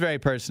is. It is very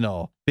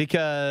personal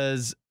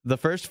because the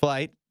first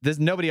flight,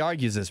 nobody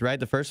argues this, right?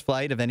 The first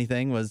flight of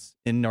anything was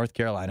in North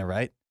Carolina,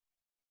 right?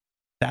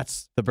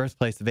 That's the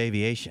birthplace of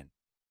aviation.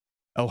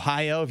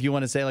 Ohio, if you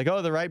want to say like,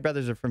 oh, the Wright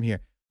brothers are from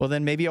here. Well,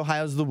 then maybe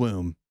Ohio's the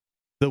womb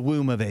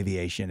of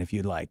aviation, if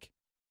you'd like.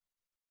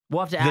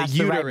 We'll have to ask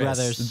the Wright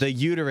brothers. The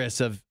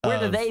uterus of... Where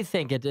do they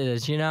think it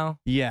is,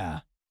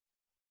 Yeah.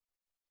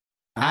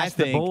 Ask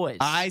the boys.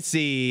 I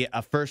see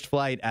a first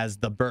flight as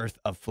the birth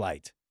of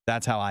flight.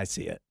 That's how I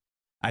see it.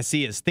 I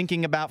see it as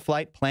thinking about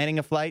flight, planning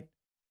a flight.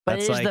 But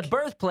it is the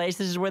birthplace.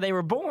 This is where they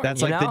were born.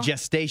 That's like the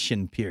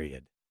gestation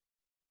period.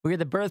 We're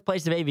the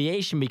birthplace of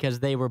aviation because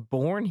they were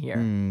born here.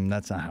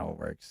 That's not how it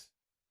works.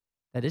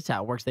 That is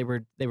how it works. They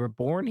were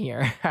born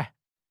here.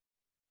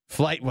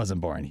 Flight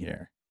wasn't born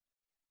here.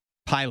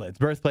 Pilots,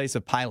 birthplace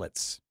of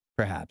pilots,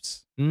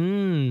 perhaps.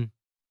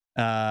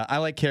 I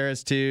like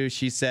Kara's too.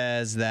 She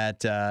says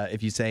that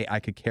if you say I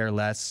could care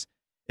less,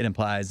 it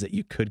implies that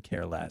you could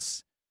care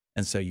less.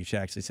 And so you should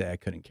actually say I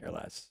couldn't care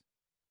less.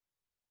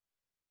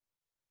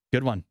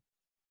 Good one.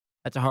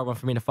 That's a hard one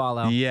for me to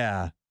follow.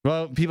 Yeah.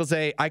 Well, people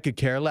say I could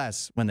care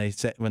less when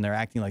they're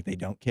acting like they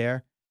don't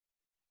care,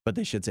 but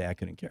they should say I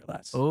couldn't care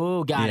less.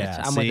 Oh, got it.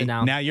 I'm with it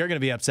now. Now you're going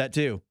to be upset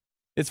too.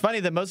 It's funny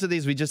that most of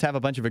these we just have a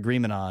bunch of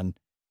agreement on,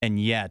 and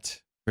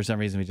yet for some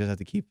reason we have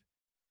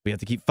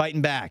to keep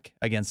fighting back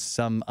against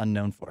some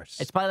unknown force.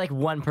 It's probably like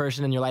one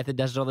person in your life that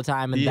does it all the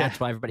time, and that's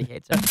why everybody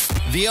hates it.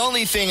 The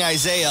only thing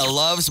Isaiah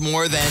loves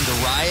more than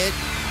the riot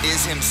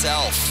is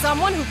himself.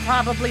 Someone who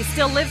probably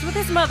still lives with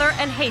his mother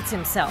and hates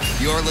himself.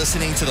 You're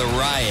listening to The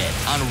Riot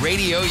on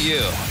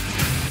RadioU.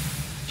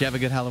 Did you have a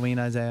good Halloween,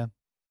 Isaiah?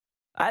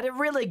 I had a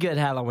really good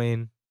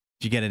Halloween.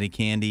 Did you get any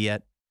candy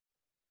yet?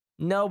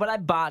 No, but I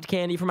bought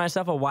candy for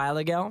myself a while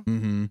ago.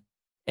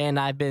 And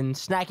I've been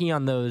snacking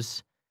on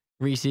those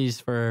Reese's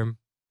for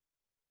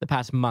the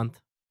past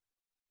month.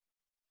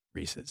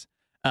 Reese's.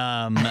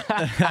 Now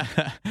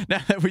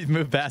that we've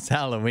moved past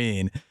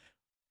Halloween,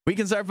 we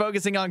can start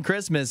focusing on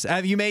Christmas.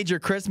 Have you made your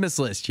Christmas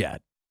list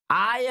yet?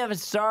 I have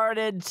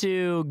started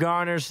to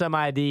garner some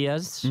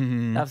ideas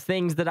of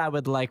things that I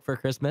would like for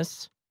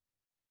Christmas.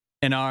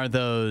 And are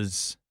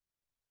those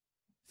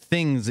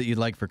things that you'd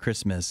like for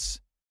Christmas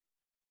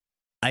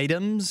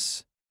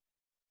items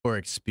or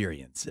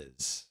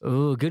experiences?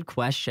 Ooh, good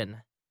question.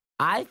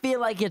 I feel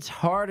like it's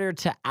harder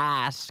to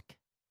ask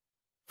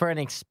for an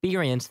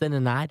experience than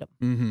an item.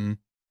 Mm-hmm.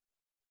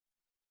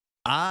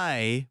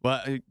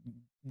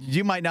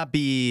 You might not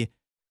be,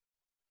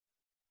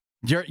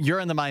 you're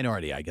in the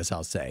minority, I guess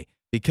I'll say,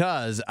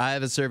 because I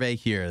have a survey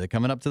here that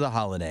coming up to the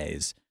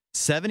holidays,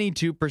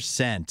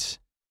 72%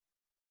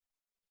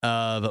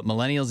 of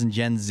millennials and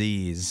Gen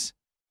Zs,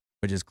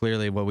 which is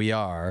clearly what we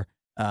are,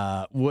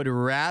 would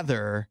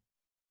rather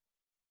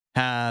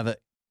have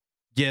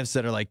gifts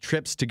that are like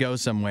trips to go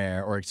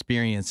somewhere or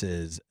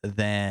experiences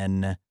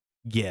than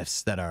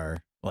gifts that are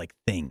like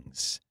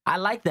things. I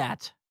like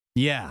that.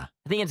 Yeah.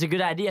 I think it's a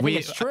good idea. I think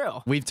it's true.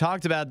 We've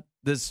talked about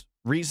this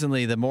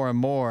recently, that more and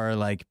more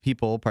like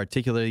people,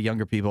 particularly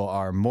younger people,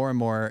 are more and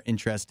more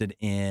interested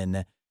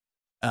in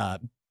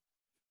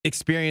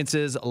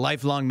experiences,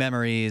 lifelong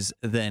memories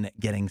than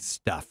getting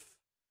stuff.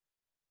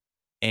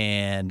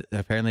 And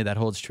apparently that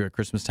holds true at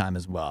Christmas time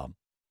as well.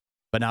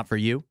 But not for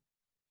you?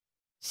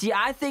 See,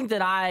 I think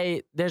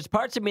that there's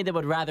parts of me that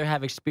would rather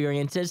have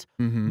experiences,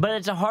 but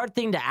it's a hard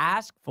thing to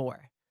ask for.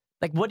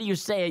 Like, what do you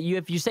say?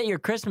 If you say your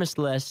Christmas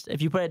list,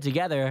 if you put it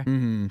together,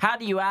 how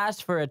do you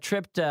ask for a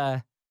trip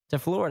to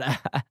Florida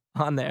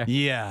on there?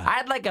 Yeah.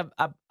 I'd like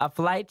a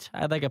flight.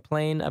 I'd like a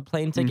plane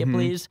ticket,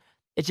 please.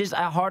 It's just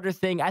a harder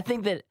thing. I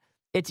think that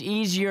it's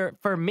easier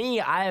for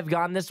me. I have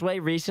gone this way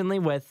recently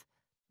with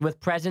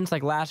presents,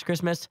 like last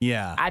Christmas.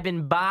 Yeah. I've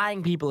been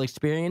buying people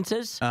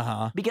experiences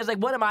because, like,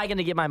 what am I going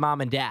to get my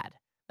mom and dad?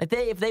 Like,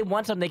 if they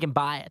want something, they can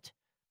buy it.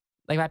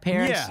 Like, my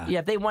parents,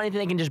 if they want anything,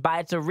 they can just buy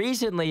it. So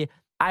recently,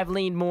 I've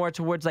leaned more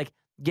towards, like,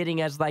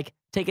 getting us, like,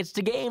 tickets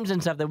to games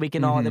and stuff that we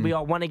can all, that we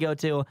all want to go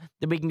to,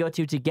 that we can go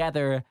to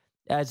together,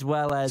 as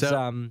well as,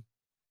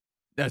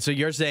 So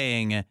you're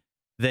saying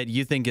that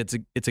you think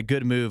it's a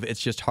good move,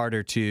 it's just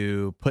harder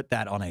to put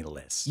that on a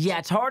list. Yeah,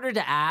 it's harder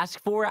to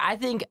ask for. I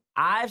think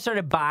I've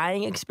started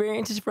buying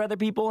experiences for other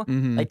people,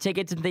 like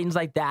tickets and things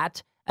like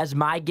that, as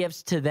my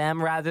gifts to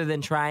them, rather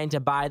than trying to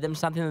buy them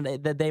something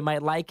that they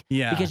might like.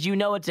 Yeah. Because you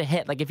know it's a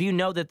hit. Like, if you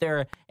know that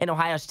they're an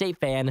Ohio State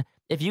fan,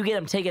 if you get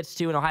them tickets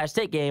to an Ohio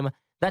State game,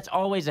 that's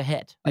always a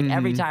hit. Like,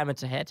 every time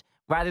it's a hit,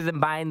 rather than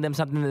buying them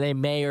something that they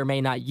may or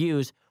may not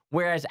use.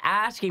 Whereas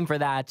asking for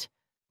that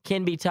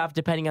can be tough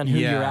depending on who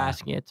you're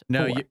asking it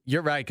No, for.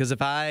 you're right. Because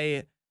if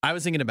I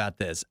was thinking about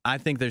this, I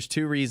think there's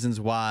two reasons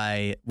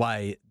why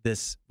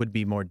this would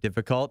be more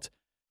difficult.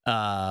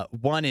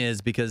 One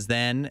is because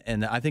then,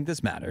 and I think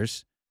this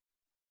matters,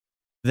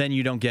 then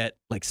you don't get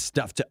like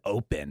stuff to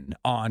open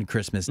on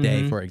Christmas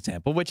Day, for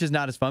example, which is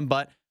not as fun.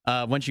 But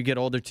once you get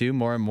older too,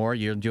 more and more,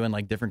 you're doing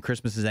like different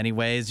Christmases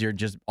anyways. You're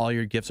just, all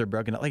your gifts are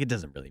broken up. Like, it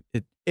doesn't really,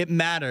 it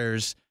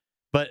matters,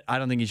 but I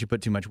don't think you should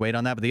put too much weight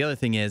on that. But the other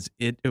thing is,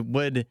 it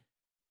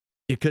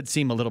could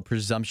seem a little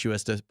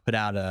presumptuous to put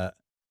out a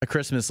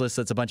Christmas list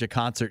that's a bunch of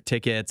concert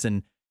tickets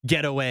and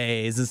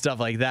getaways and stuff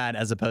like that,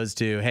 as opposed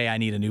to, hey, I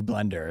need a new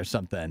blender or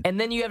something. And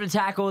then you have to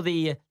tackle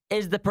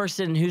is the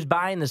person who's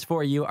buying this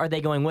for you, are they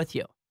going with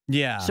you?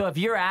 Yeah. So if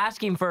you're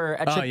asking for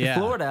a trip to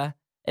Florida,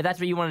 if that's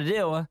what you want to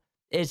do,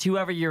 is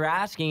whoever you're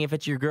asking, if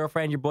it's your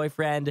girlfriend, your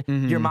boyfriend,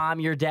 your mom,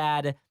 your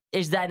dad,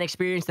 is that an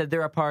experience that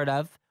they're a part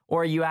of?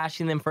 Or are you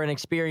asking them for an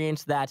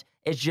experience that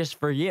is just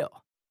for you?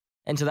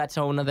 And so that's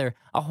a whole nother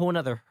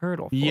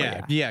hurdle for you.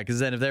 Yeah, because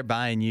then if they're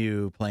buying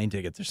you plane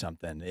tickets or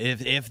something,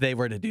 if they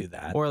were to do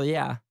that. Or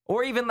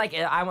even like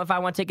if I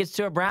want tickets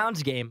to a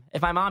Browns game,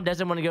 if my mom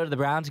doesn't want to go to the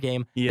Browns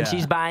game and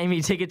she's buying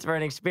me tickets for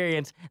an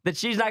experience that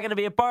she's not going to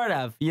be a part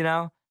of, you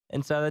know?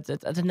 And so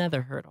that's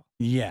another hurdle.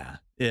 Yeah,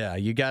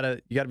 you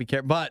gotta be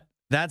careful. But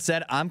that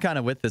said, I'm kind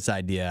of with this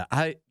idea.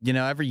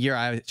 Every year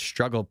I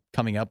struggle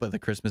coming up with a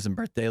Christmas and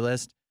birthday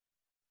list.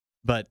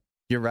 But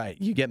you're right.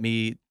 You get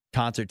me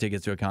concert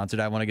tickets to a concert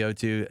I want to go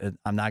to,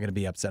 I'm not going to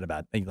be upset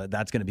about it.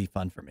 That's going to be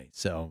fun for me.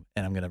 So,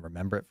 and I'm going to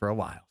remember it for a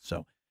while.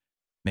 So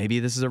maybe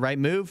this is a right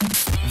move.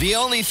 The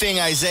only thing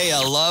Isaiah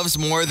loves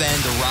more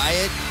than the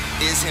riot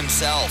is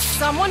himself.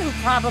 Someone who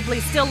probably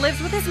still lives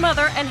with his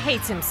mother and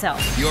hates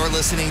himself. You're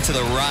listening to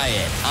The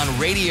Riot on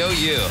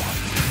RadioU.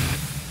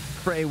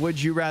 Pray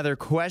Would You Rather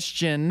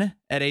question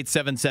at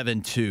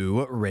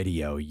 8772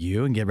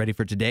 RadioU. And get ready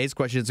for today's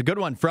question. It's a good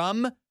one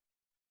from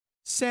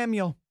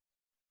Samuel,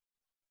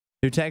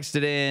 who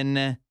texted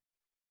in,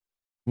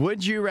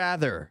 would you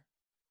rather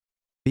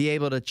be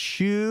able to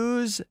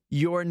choose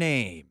your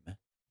name,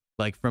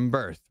 like from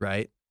birth,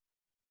 right?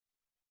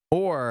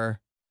 Or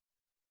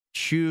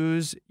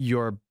choose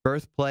your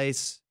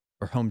birthplace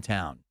or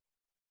hometown?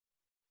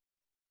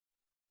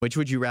 Which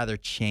would you rather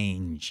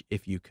change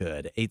if you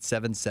could?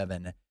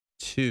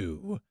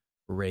 8772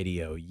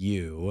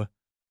 RadioU.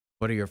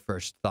 What are your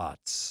first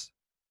thoughts?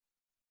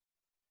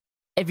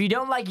 If you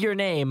don't like your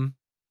name,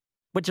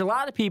 which a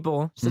lot of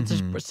people, such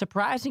a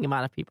surprising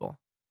amount of people,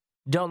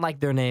 don't like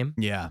their name.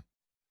 Yeah.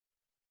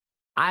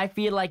 I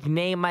feel like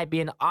name might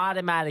be an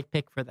automatic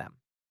pick for them.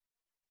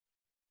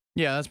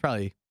 Yeah, that's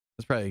probably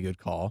a good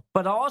call.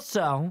 But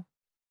also,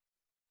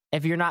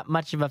 if you're not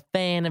much of a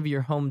fan of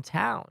your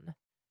hometown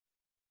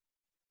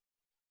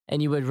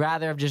and you would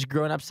rather have just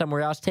grown up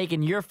somewhere else,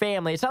 taking your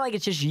family, it's not like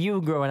it's just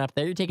you growing up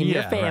there. You're taking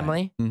your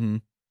family,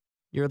 right.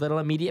 your little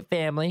immediate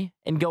family,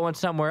 and going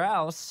somewhere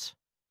else.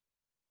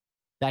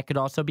 That could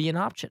also be an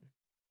option.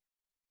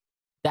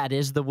 That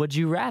is the would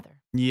you rather.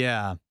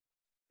 Yeah.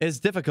 It's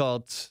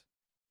difficult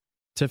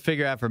to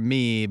figure out for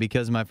me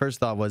because my first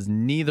thought was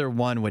neither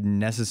one would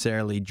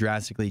necessarily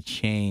drastically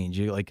change.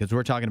 Like, because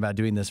we're talking about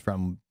doing this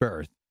from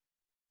birth.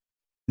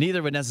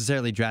 Neither would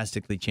necessarily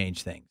drastically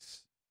change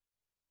things.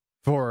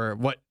 For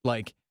what,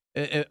 like,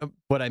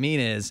 what I mean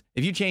is,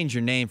 if you change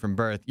your name from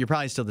birth, you're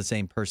probably still the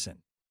same person.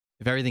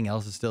 If everything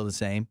else is still the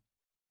same.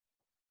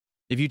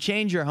 If you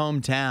change your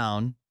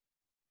hometown,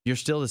 you're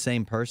still the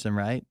same person,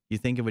 right? You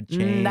think it would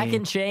change? That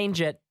can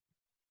change it.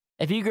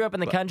 If you grew up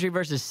in the country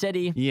versus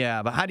city.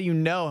 Yeah, but how do you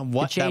know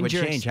what that would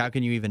change? How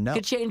can you even know? It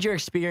could change your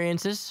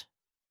experiences.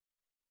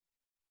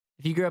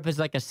 If you grew up as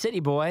like a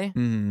city boy,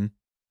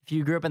 if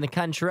you grew up in the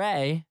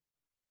country,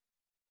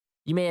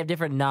 you may have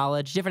different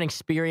knowledge, different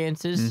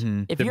experiences.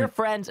 If your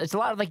friends, it's a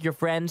lot of like your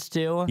friends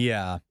too.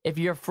 Yeah. If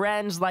your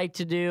friends like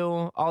to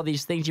do all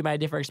these things, you might have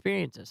different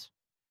experiences.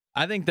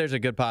 I think there's a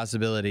good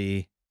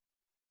possibility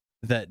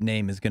that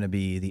name is going to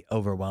be the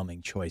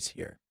overwhelming choice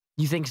here.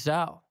 You think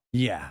so?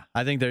 Yeah.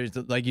 I think there's,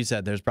 like you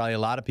said, there's probably a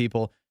lot of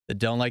people that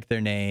don't like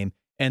their name.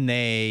 And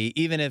they,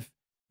 even if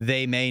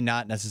they may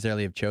not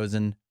necessarily have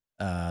chosen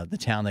the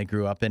town they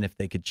grew up in, if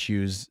they could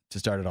choose to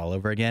start it all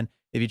over again,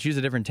 if you choose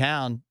a different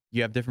town,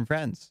 you have different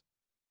friends.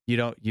 You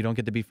don't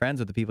get to be friends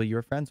with the people you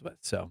were friends with.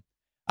 So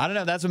I don't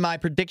know. That's my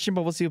prediction,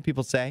 but we'll see what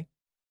people say.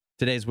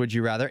 Today's Would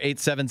You Rather,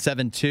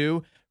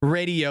 8772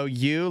 Radio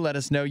U. Let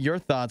us know your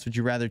thoughts. Would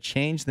you rather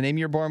change the name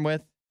you're born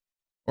with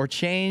or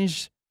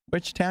change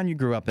which town you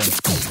grew up in?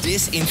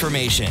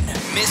 Disinformation,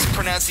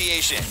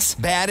 mispronunciations,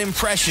 bad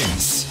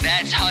impressions.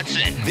 That's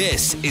Hudson.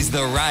 This is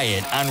The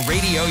Riot on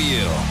Radio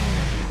U.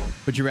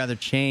 Would you rather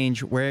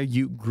change where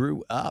you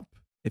grew up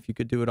if you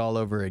could do it all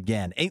over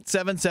again?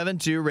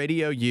 8772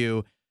 Radio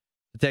U.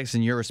 Text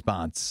in your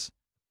response.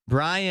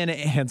 Brian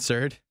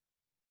answered.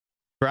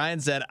 Brian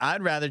said,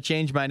 I'd rather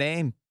change my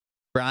name.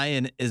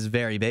 Brian is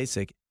very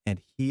basic,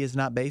 and he is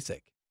not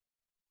basic.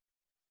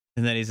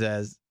 And then he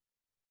says,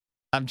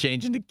 I'm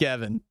changing to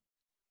Kevin.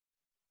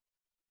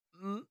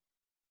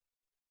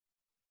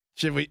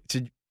 Do you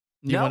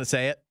want to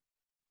say it?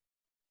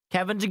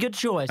 Kevin's a good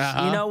choice.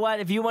 You know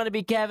what? If you want to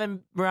be Kevin,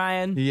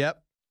 Brian,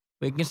 yep,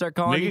 we can start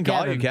calling you Kevin. We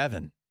can call you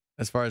Kevin,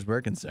 as far as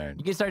we're concerned.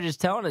 You can start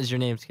just telling us your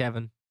name's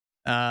Kevin.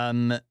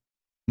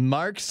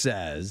 Mark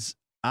says,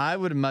 I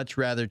would much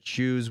rather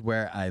choose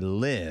where I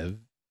live.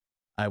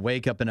 I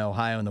wake up in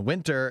Ohio in the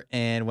winter,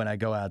 and when I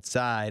go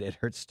outside, it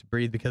hurts to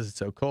breathe because it's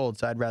so cold,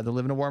 so I'd rather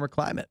live in a warmer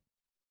climate.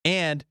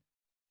 And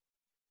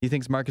he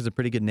thinks Mark is a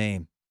pretty good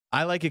name.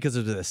 I like it because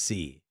it's with a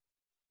C.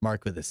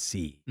 Mark with a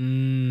C.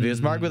 If it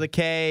was Mark with a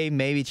K,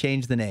 maybe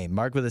change the name.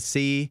 Mark with a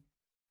C,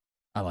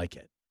 I like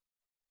it.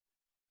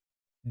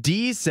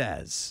 D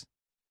says,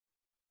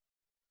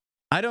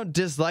 I don't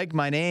dislike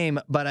my name,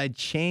 but I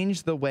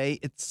changed the way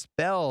it's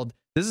spelled.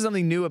 This is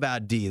something new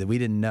about D that we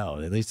didn't know,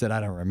 at least that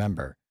I don't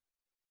remember.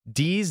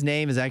 D's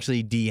name is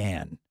actually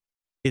Deanne.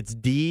 It's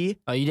D.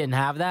 Oh, you didn't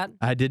have that?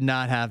 I did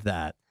not have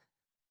that.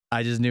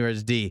 I just knew her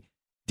as D.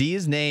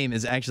 D's name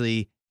is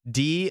actually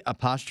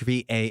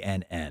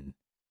D''ANN.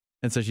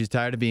 And so she's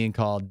tired of being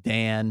called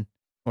Dan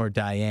or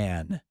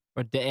Diane.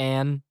 Or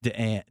Dan.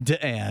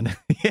 Dan.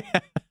 Yeah.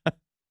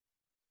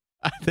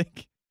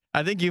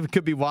 I think you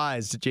could be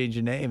wise to change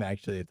your name,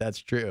 actually, if that's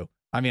true.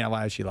 I mean,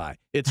 why would she lie?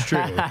 It's true.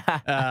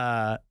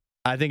 I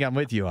think I'm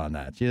with you on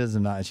that. She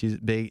doesn't know. She's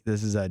big.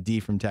 This is a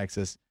D from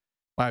Texas.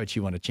 Why would she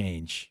want to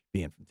change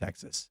being from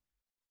Texas?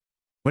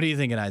 What are you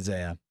thinking,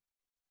 Isaiah?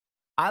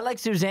 I like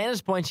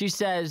Susanna's point. She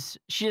says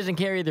she doesn't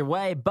care either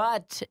way,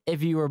 but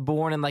if you were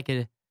born in like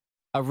a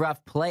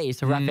rough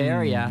place, a rough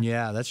area.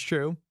 Yeah, that's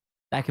true.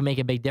 That can make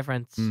a big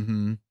difference.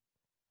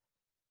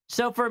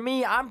 So for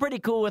me, I'm pretty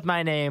cool with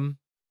my name.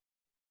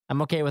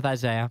 I'm okay with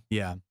Isaiah.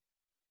 Yeah.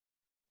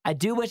 I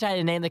do wish I had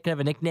a name that could have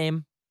a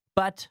nickname,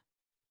 but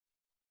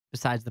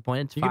besides the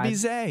point, it's fine. You could be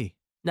Zay.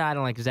 No, I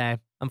don't like Zay.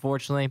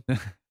 Unfortunately,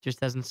 just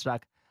hasn't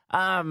stuck.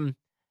 And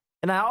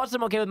I also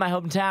am okay with my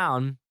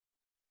hometown,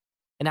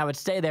 and I would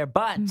stay there.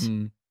 But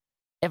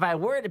if I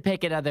were to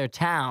pick another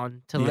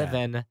town to live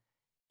in,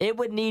 it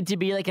would need to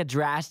be like a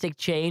drastic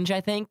change, I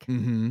think.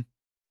 And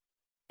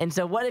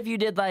so what if you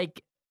did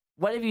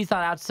what if you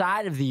thought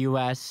outside of the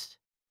U.S.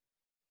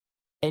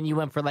 and you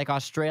went for like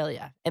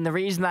Australia? And the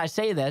reason I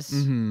say this,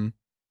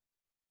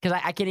 because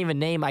I can't even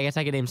name, I guess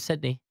I could name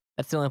Sydney.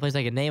 That's the only place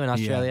I could name in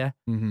Australia.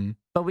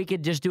 But we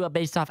could just do it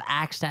based off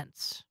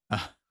accents.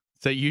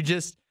 So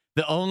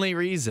the only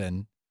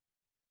reason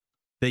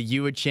that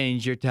you would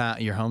change your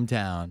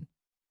hometown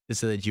is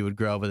so that you would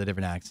grow up with a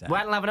different accent. Well,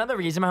 I don't have another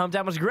reason. My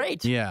hometown was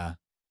great. Yeah.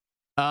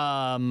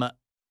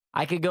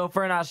 I could go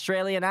for an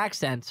Australian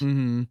accent.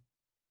 Mm-hmm.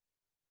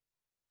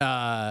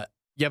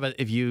 Yeah, but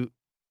if you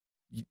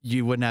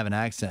wouldn't have an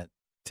accent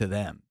to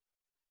them.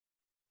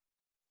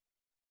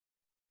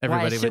 Well,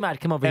 I assume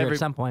I'd come over here at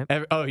some point.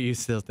 Oh, you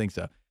still think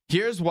so?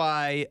 Here's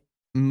why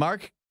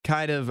Mark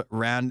kind of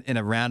in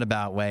a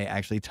roundabout way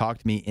actually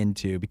talked me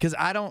into, because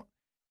I'm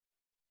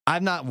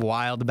not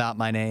wild about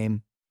my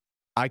name.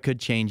 I could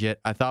change it,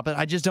 I thought, but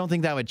I just don't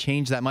think that would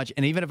change that much.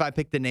 And even if I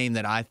picked the name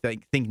that I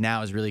think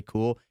now is really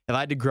cool, if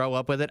I had to grow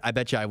up with it, I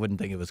bet you I wouldn't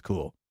think it was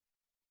cool.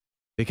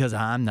 Because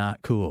I'm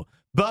not cool.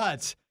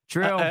 But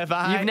true.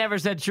 You've never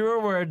said truer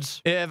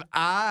words. If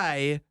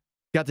I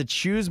got to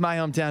choose my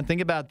hometown,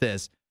 think about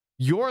this.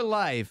 Your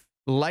life,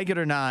 like it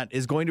or not,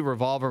 is going to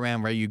revolve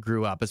around where you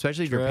grew up,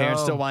 especially if your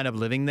parents still wind up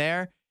living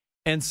there.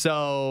 And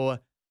so,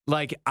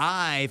 like,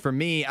 for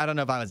me, I don't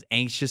know if I was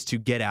anxious to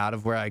get out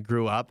of where I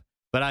grew up,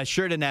 but I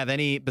sure didn't have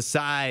any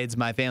besides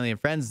my family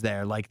and friends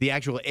there. Like, the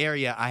actual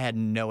area, I had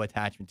no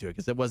attachment to it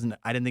because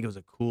I didn't think it was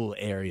a cool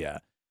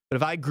area. But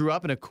if I grew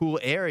up in a cool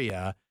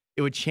area,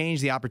 it would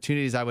change the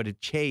opportunities I would have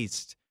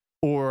chased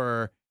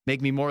or make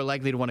me more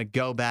likely to want to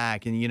go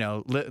back.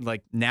 And,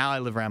 like now I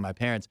live around my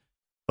parents.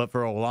 But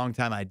for a long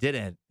time, I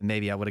didn't.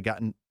 Maybe I would have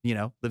gotten,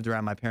 lived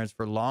around my parents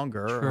for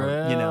longer.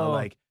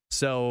 Or,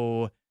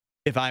 so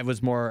if I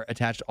was more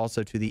attached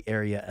also to the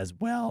area as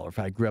well, or if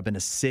I grew up in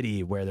a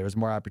city where there was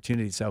more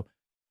opportunity. So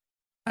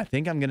I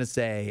think I'm going to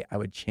say I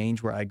would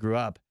change where I grew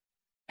up.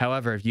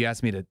 However, if you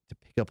asked me to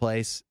pick a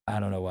place, I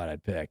don't know what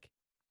I'd pick.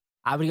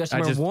 I would go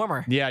somewhere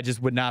warmer. Yeah, I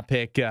just would not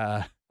pick,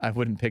 I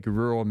wouldn't pick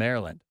rural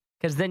Maryland.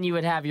 Because then you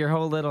would have your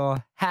whole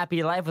little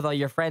happy life with all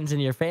your friends and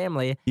your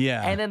family.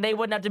 Yeah. And then they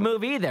wouldn't have to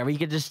move either. You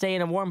could just stay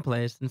in a warm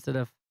place instead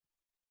of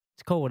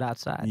it's cold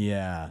outside.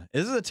 Yeah.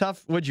 This is a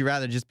tough would you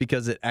rather just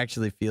because it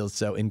actually feels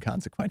so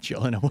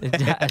inconsequential in a way. It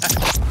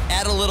does.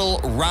 Add a little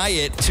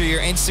riot to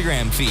your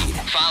Instagram feed.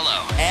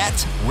 Follow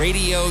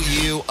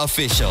 @RadioU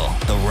Official.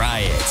 The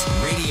Riot.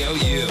 Radio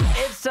U.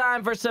 It's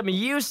time for some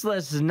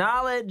useless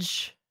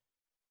knowledge.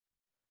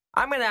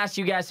 I'm going to ask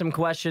you guys some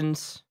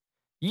questions.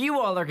 You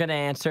all are going to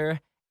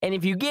answer. And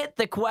if you get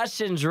the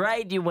questions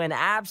right, you win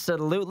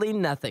absolutely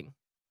nothing.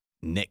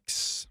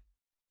 Nix.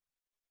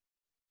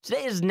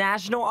 Today is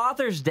National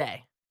Authors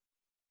Day.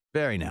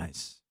 Very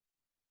nice.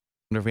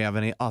 Wonder if we have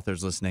any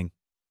authors listening.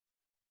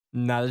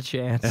 Not a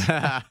chance.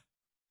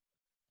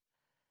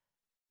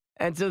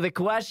 And so the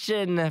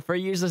question for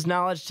useless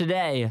knowledge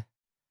today,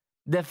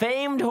 the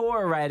famed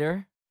horror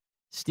writer,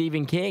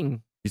 Stephen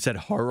King. You said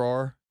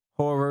horror?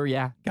 Horror,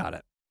 yeah. Got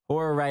it.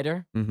 Horror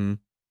writer. Mm-hmm.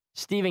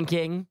 Stephen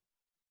King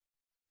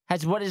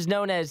has what is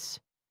known as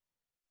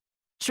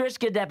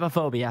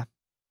triskaidekaphobia.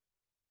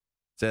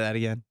 Say that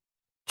again.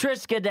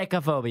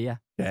 Triskaidekaphobia.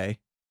 Okay.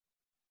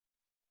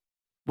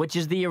 Which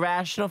is the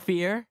irrational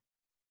fear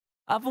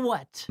of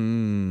what?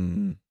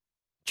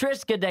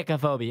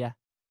 Triskaidekaphobia.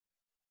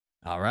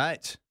 All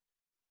right.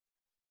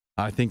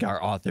 I think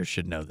our author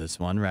should know this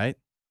one, right?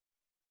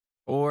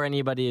 Or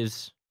anybody who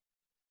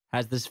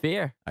has this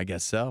fear. I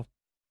guess so.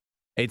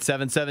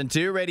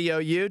 8772 Radio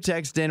U.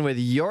 Text in with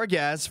your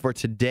guess for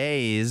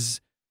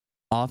today's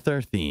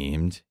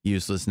author-themed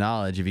useless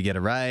knowledge. If you get it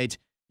right,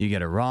 you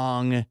get it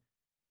wrong.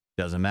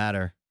 Doesn't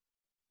matter.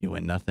 You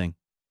win nothing.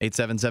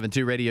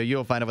 8772 Radio U.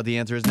 We'll find out what the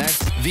answer is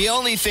next. The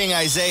only thing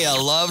Isaiah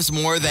loves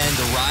more than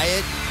the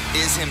riot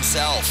is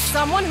himself.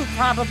 Someone who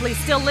probably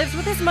still lives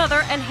with his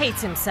mother and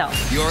hates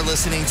himself. You're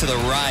listening to The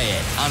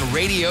Riot on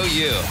Radio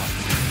U.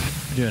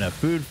 Doing a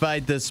food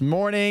fight this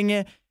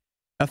morning.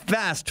 A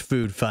fast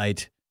food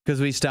fight because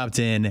we stopped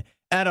in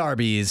at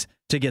Arbys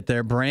to get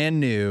their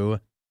brand new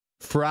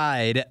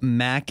fried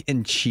mac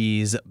and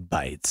cheese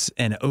bites.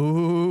 And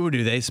ooh,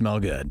 do they smell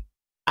good.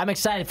 I'm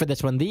excited for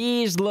this one.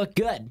 These look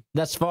good.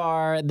 Thus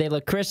far, they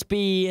look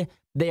crispy.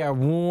 They are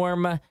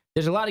warm.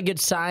 There's a lot of good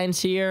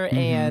signs here,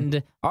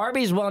 and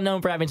Arbys is well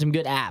known for having some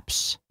good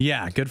apps.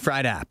 Yeah, good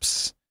fried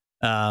apps.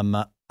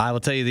 I will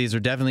tell you, these are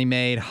definitely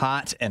made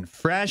hot and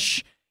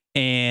fresh,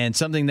 and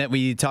something that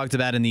we talked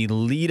about in the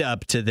lead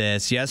up to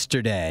this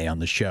yesterday on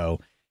the show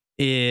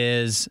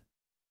is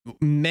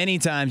many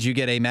times you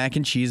get a mac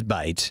and cheese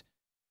bite,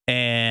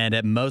 and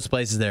at most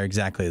places they're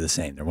exactly the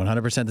same. They're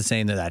 100% the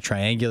same. They're that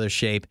triangular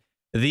shape.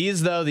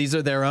 These, though, these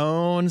are their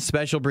own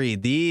special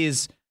breed.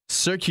 These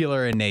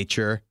circular in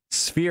nature,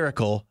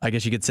 spherical, I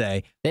guess you could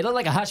say. They look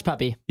like a hush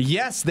puppy.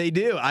 Yes, they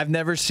do. I've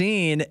never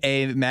seen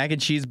a mac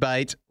and cheese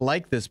bite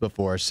like this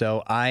before,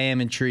 so I am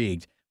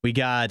intrigued. We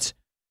got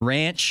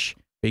ranch.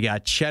 We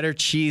got cheddar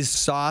cheese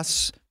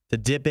sauce to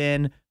dip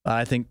in.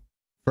 I think,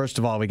 first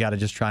of all, we got to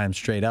just try them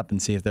straight up and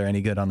see if they're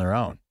any good on their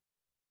own.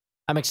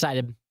 I'm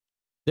excited.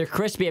 They're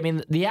crispy. I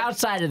mean, the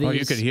outside of these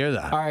you could hear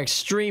that. Are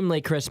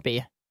extremely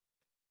crispy.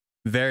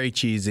 Very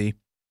cheesy.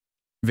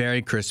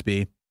 Very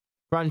crispy.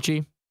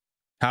 Crunchy.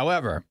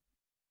 However,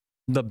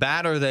 the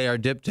batter they are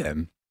dipped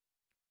in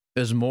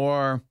is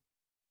more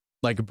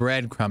like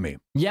breadcrumby.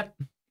 Yep,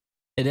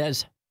 it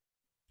is.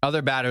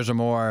 Other batters are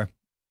more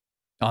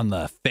on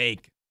the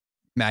fake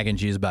mac and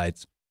cheese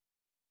bites.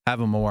 Have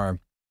a more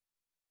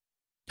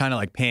kind of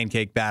like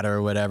pancake batter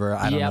or whatever.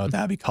 I don't know what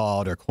that'd be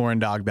called, or corn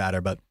dog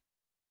batter, but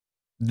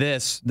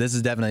this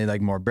is definitely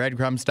like more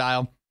breadcrumb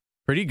style.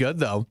 Pretty good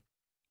though.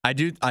 I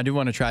do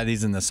want to try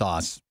these in the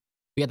sauce.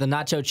 We got the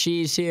nacho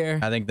cheese here.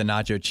 I think the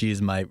nacho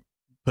cheese might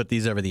put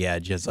these over the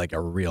edge as like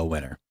a real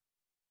winner.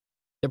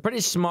 They're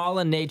pretty small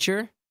in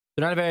nature.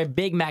 They're not a very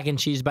big mac and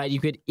cheese bite. You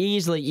could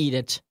easily eat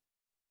it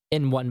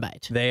in one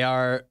bite.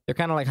 They're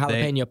kind of like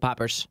jalapeno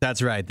poppers.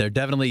 That's right. They're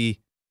definitely,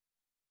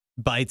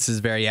 bites is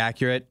very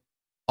accurate.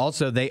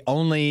 Also, they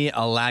only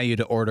allow you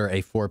to order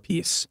a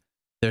 4-piece.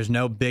 There's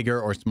no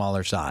bigger or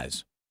smaller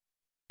size.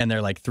 And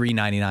they're like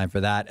 $3.99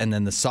 for that. And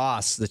then the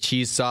sauce, the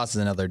cheese sauce,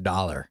 is another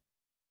 $1.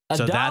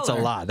 So that's a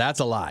lot. That's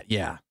a lot.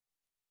 Yeah.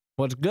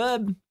 What's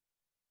good?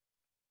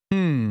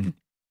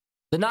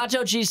 The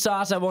nacho cheese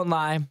sauce, I won't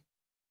lie,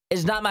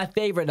 is not my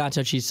favorite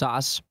nacho cheese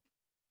sauce.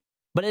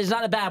 But it's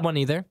not a bad one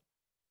either.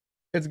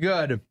 It's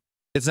good.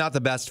 It's not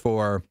the best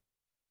for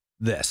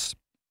this.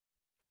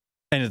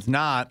 And it's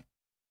not,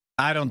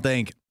 I don't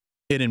think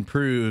it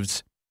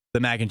improves the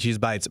mac and cheese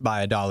bites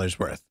by $1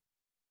 worth,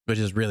 which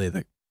is really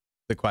the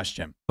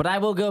question. But I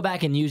will go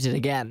back and use it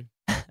again.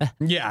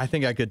 Yeah, I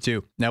think I could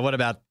too. Now, what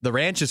about the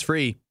ranch is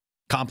free,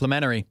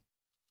 complimentary?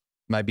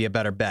 Might be a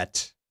better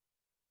bet.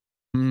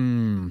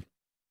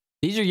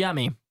 These are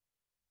yummy.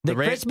 The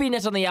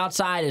crispiness on the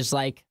outside is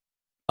like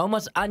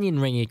almost onion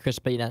ringy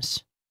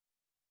crispiness.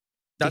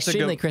 That's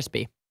extremely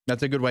crispy.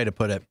 That's a good way to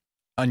put it.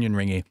 Onion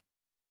ringy.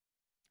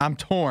 I'm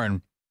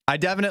torn. I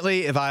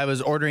definitely, if I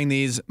was ordering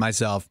these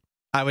myself,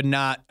 I would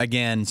not,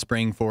 again,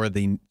 spring for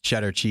the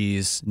cheddar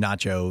cheese,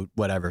 nacho,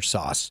 whatever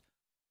sauce.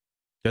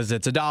 Because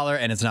it's $1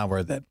 and it's not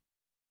worth it.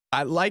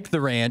 I like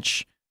the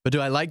ranch, but do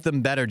I like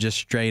them better just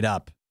straight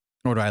up?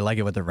 Or do I like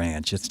it with the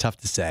ranch? It's tough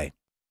to say.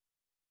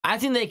 I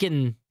think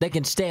they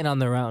can stand on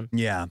their own.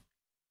 Yeah.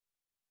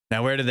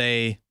 Now, where do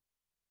they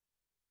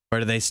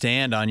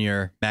stand on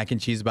your mac and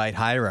cheese bite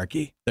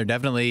hierarchy? They're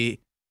definitely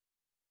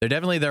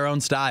their own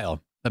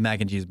style of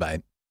mac and cheese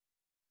bite.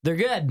 They're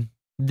good.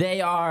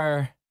 They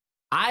are,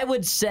 I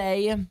would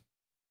say,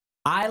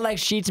 I like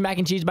Sheetz mac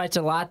and cheese bites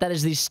a lot. That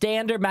is the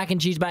standard mac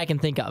and cheese bite I can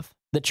think of.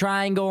 The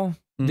triangle,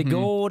 the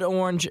gold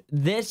orange.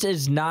 This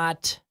is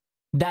not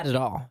that at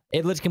all.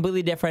 It looks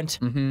completely different.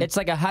 It's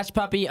like a Hush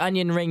Puppy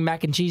onion ring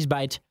mac and cheese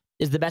bite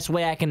is the best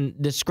way I can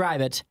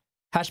describe it.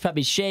 Hush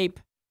Puppy shape,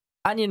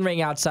 onion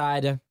ring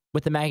outside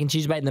with the mac and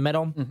cheese bite in the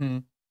middle.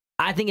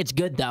 I think it's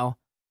good, though.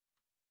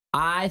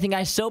 I think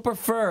I still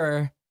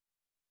prefer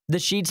the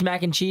Sheetz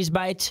mac and cheese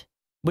bite,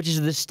 which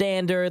is the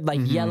standard,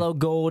 like, yellow,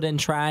 golden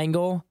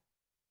triangle.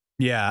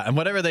 Yeah, and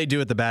whatever they do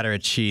with the batter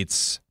at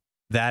Sheetz,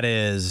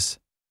 that's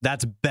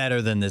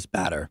better than this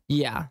batter.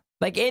 Yeah.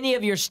 Like any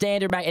of your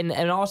standard mac,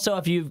 and also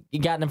if you've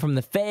gotten them from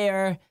the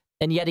fair,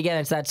 and yet again,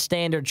 it's that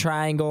standard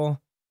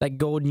triangle, like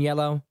golden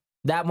yellow.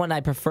 That one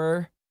I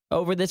prefer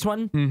over this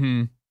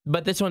one.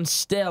 But this one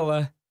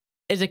still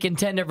is a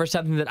contender for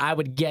something that I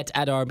would get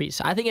at Arby's.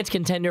 I think it's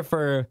contender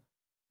for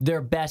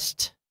their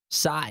best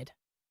side.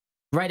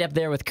 Right up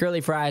there with curly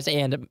fries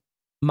and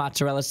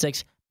mozzarella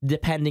sticks,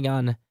 depending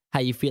on how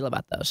you feel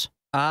about those.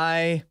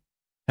 I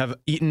have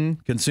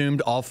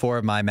consumed all 4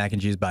 of my mac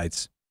and cheese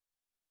bites.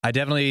 I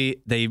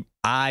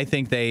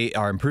think they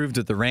are improved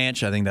with the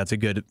ranch. I think that's a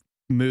good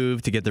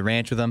move to get the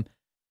ranch with them.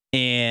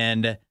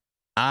 And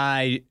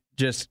I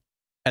just,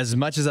 as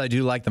much as I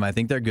do like them, I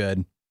think they're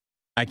good.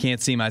 I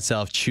can't see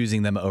myself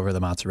choosing them over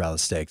the mozzarella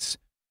sticks.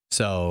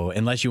 So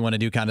unless you want to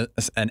do kind of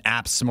an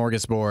app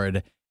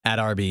smorgasbord at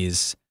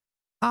Arby's,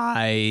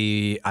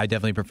 I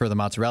definitely prefer the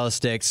mozzarella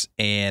sticks,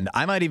 and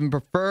I might even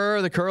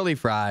prefer the curly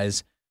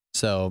fries.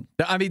 So,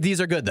 I mean,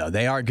 these are good, though.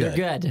 They are good.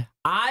 They're good.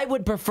 I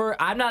would prefer,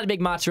 I'm not a big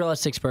mozzarella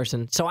sticks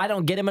person, so I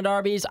don't get them at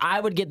Arby's.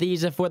 I would get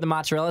these for the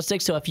mozzarella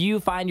sticks. So if you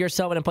find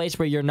yourself in a place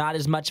where you're not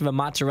as much of a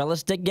mozzarella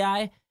stick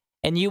guy,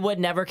 and you would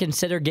never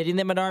consider getting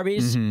them at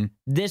Arby's,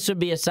 this would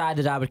be a side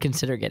that I would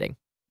consider getting.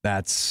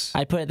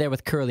 I'd put it there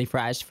with curly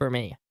fries for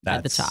me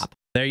at the top.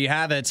 There you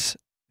have it.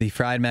 The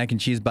fried mac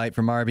and cheese bite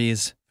from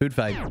Arbys Food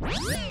Fight.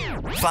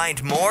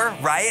 Find more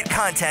Riot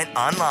content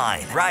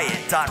online.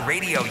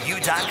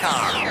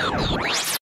 Riot.radiou.com.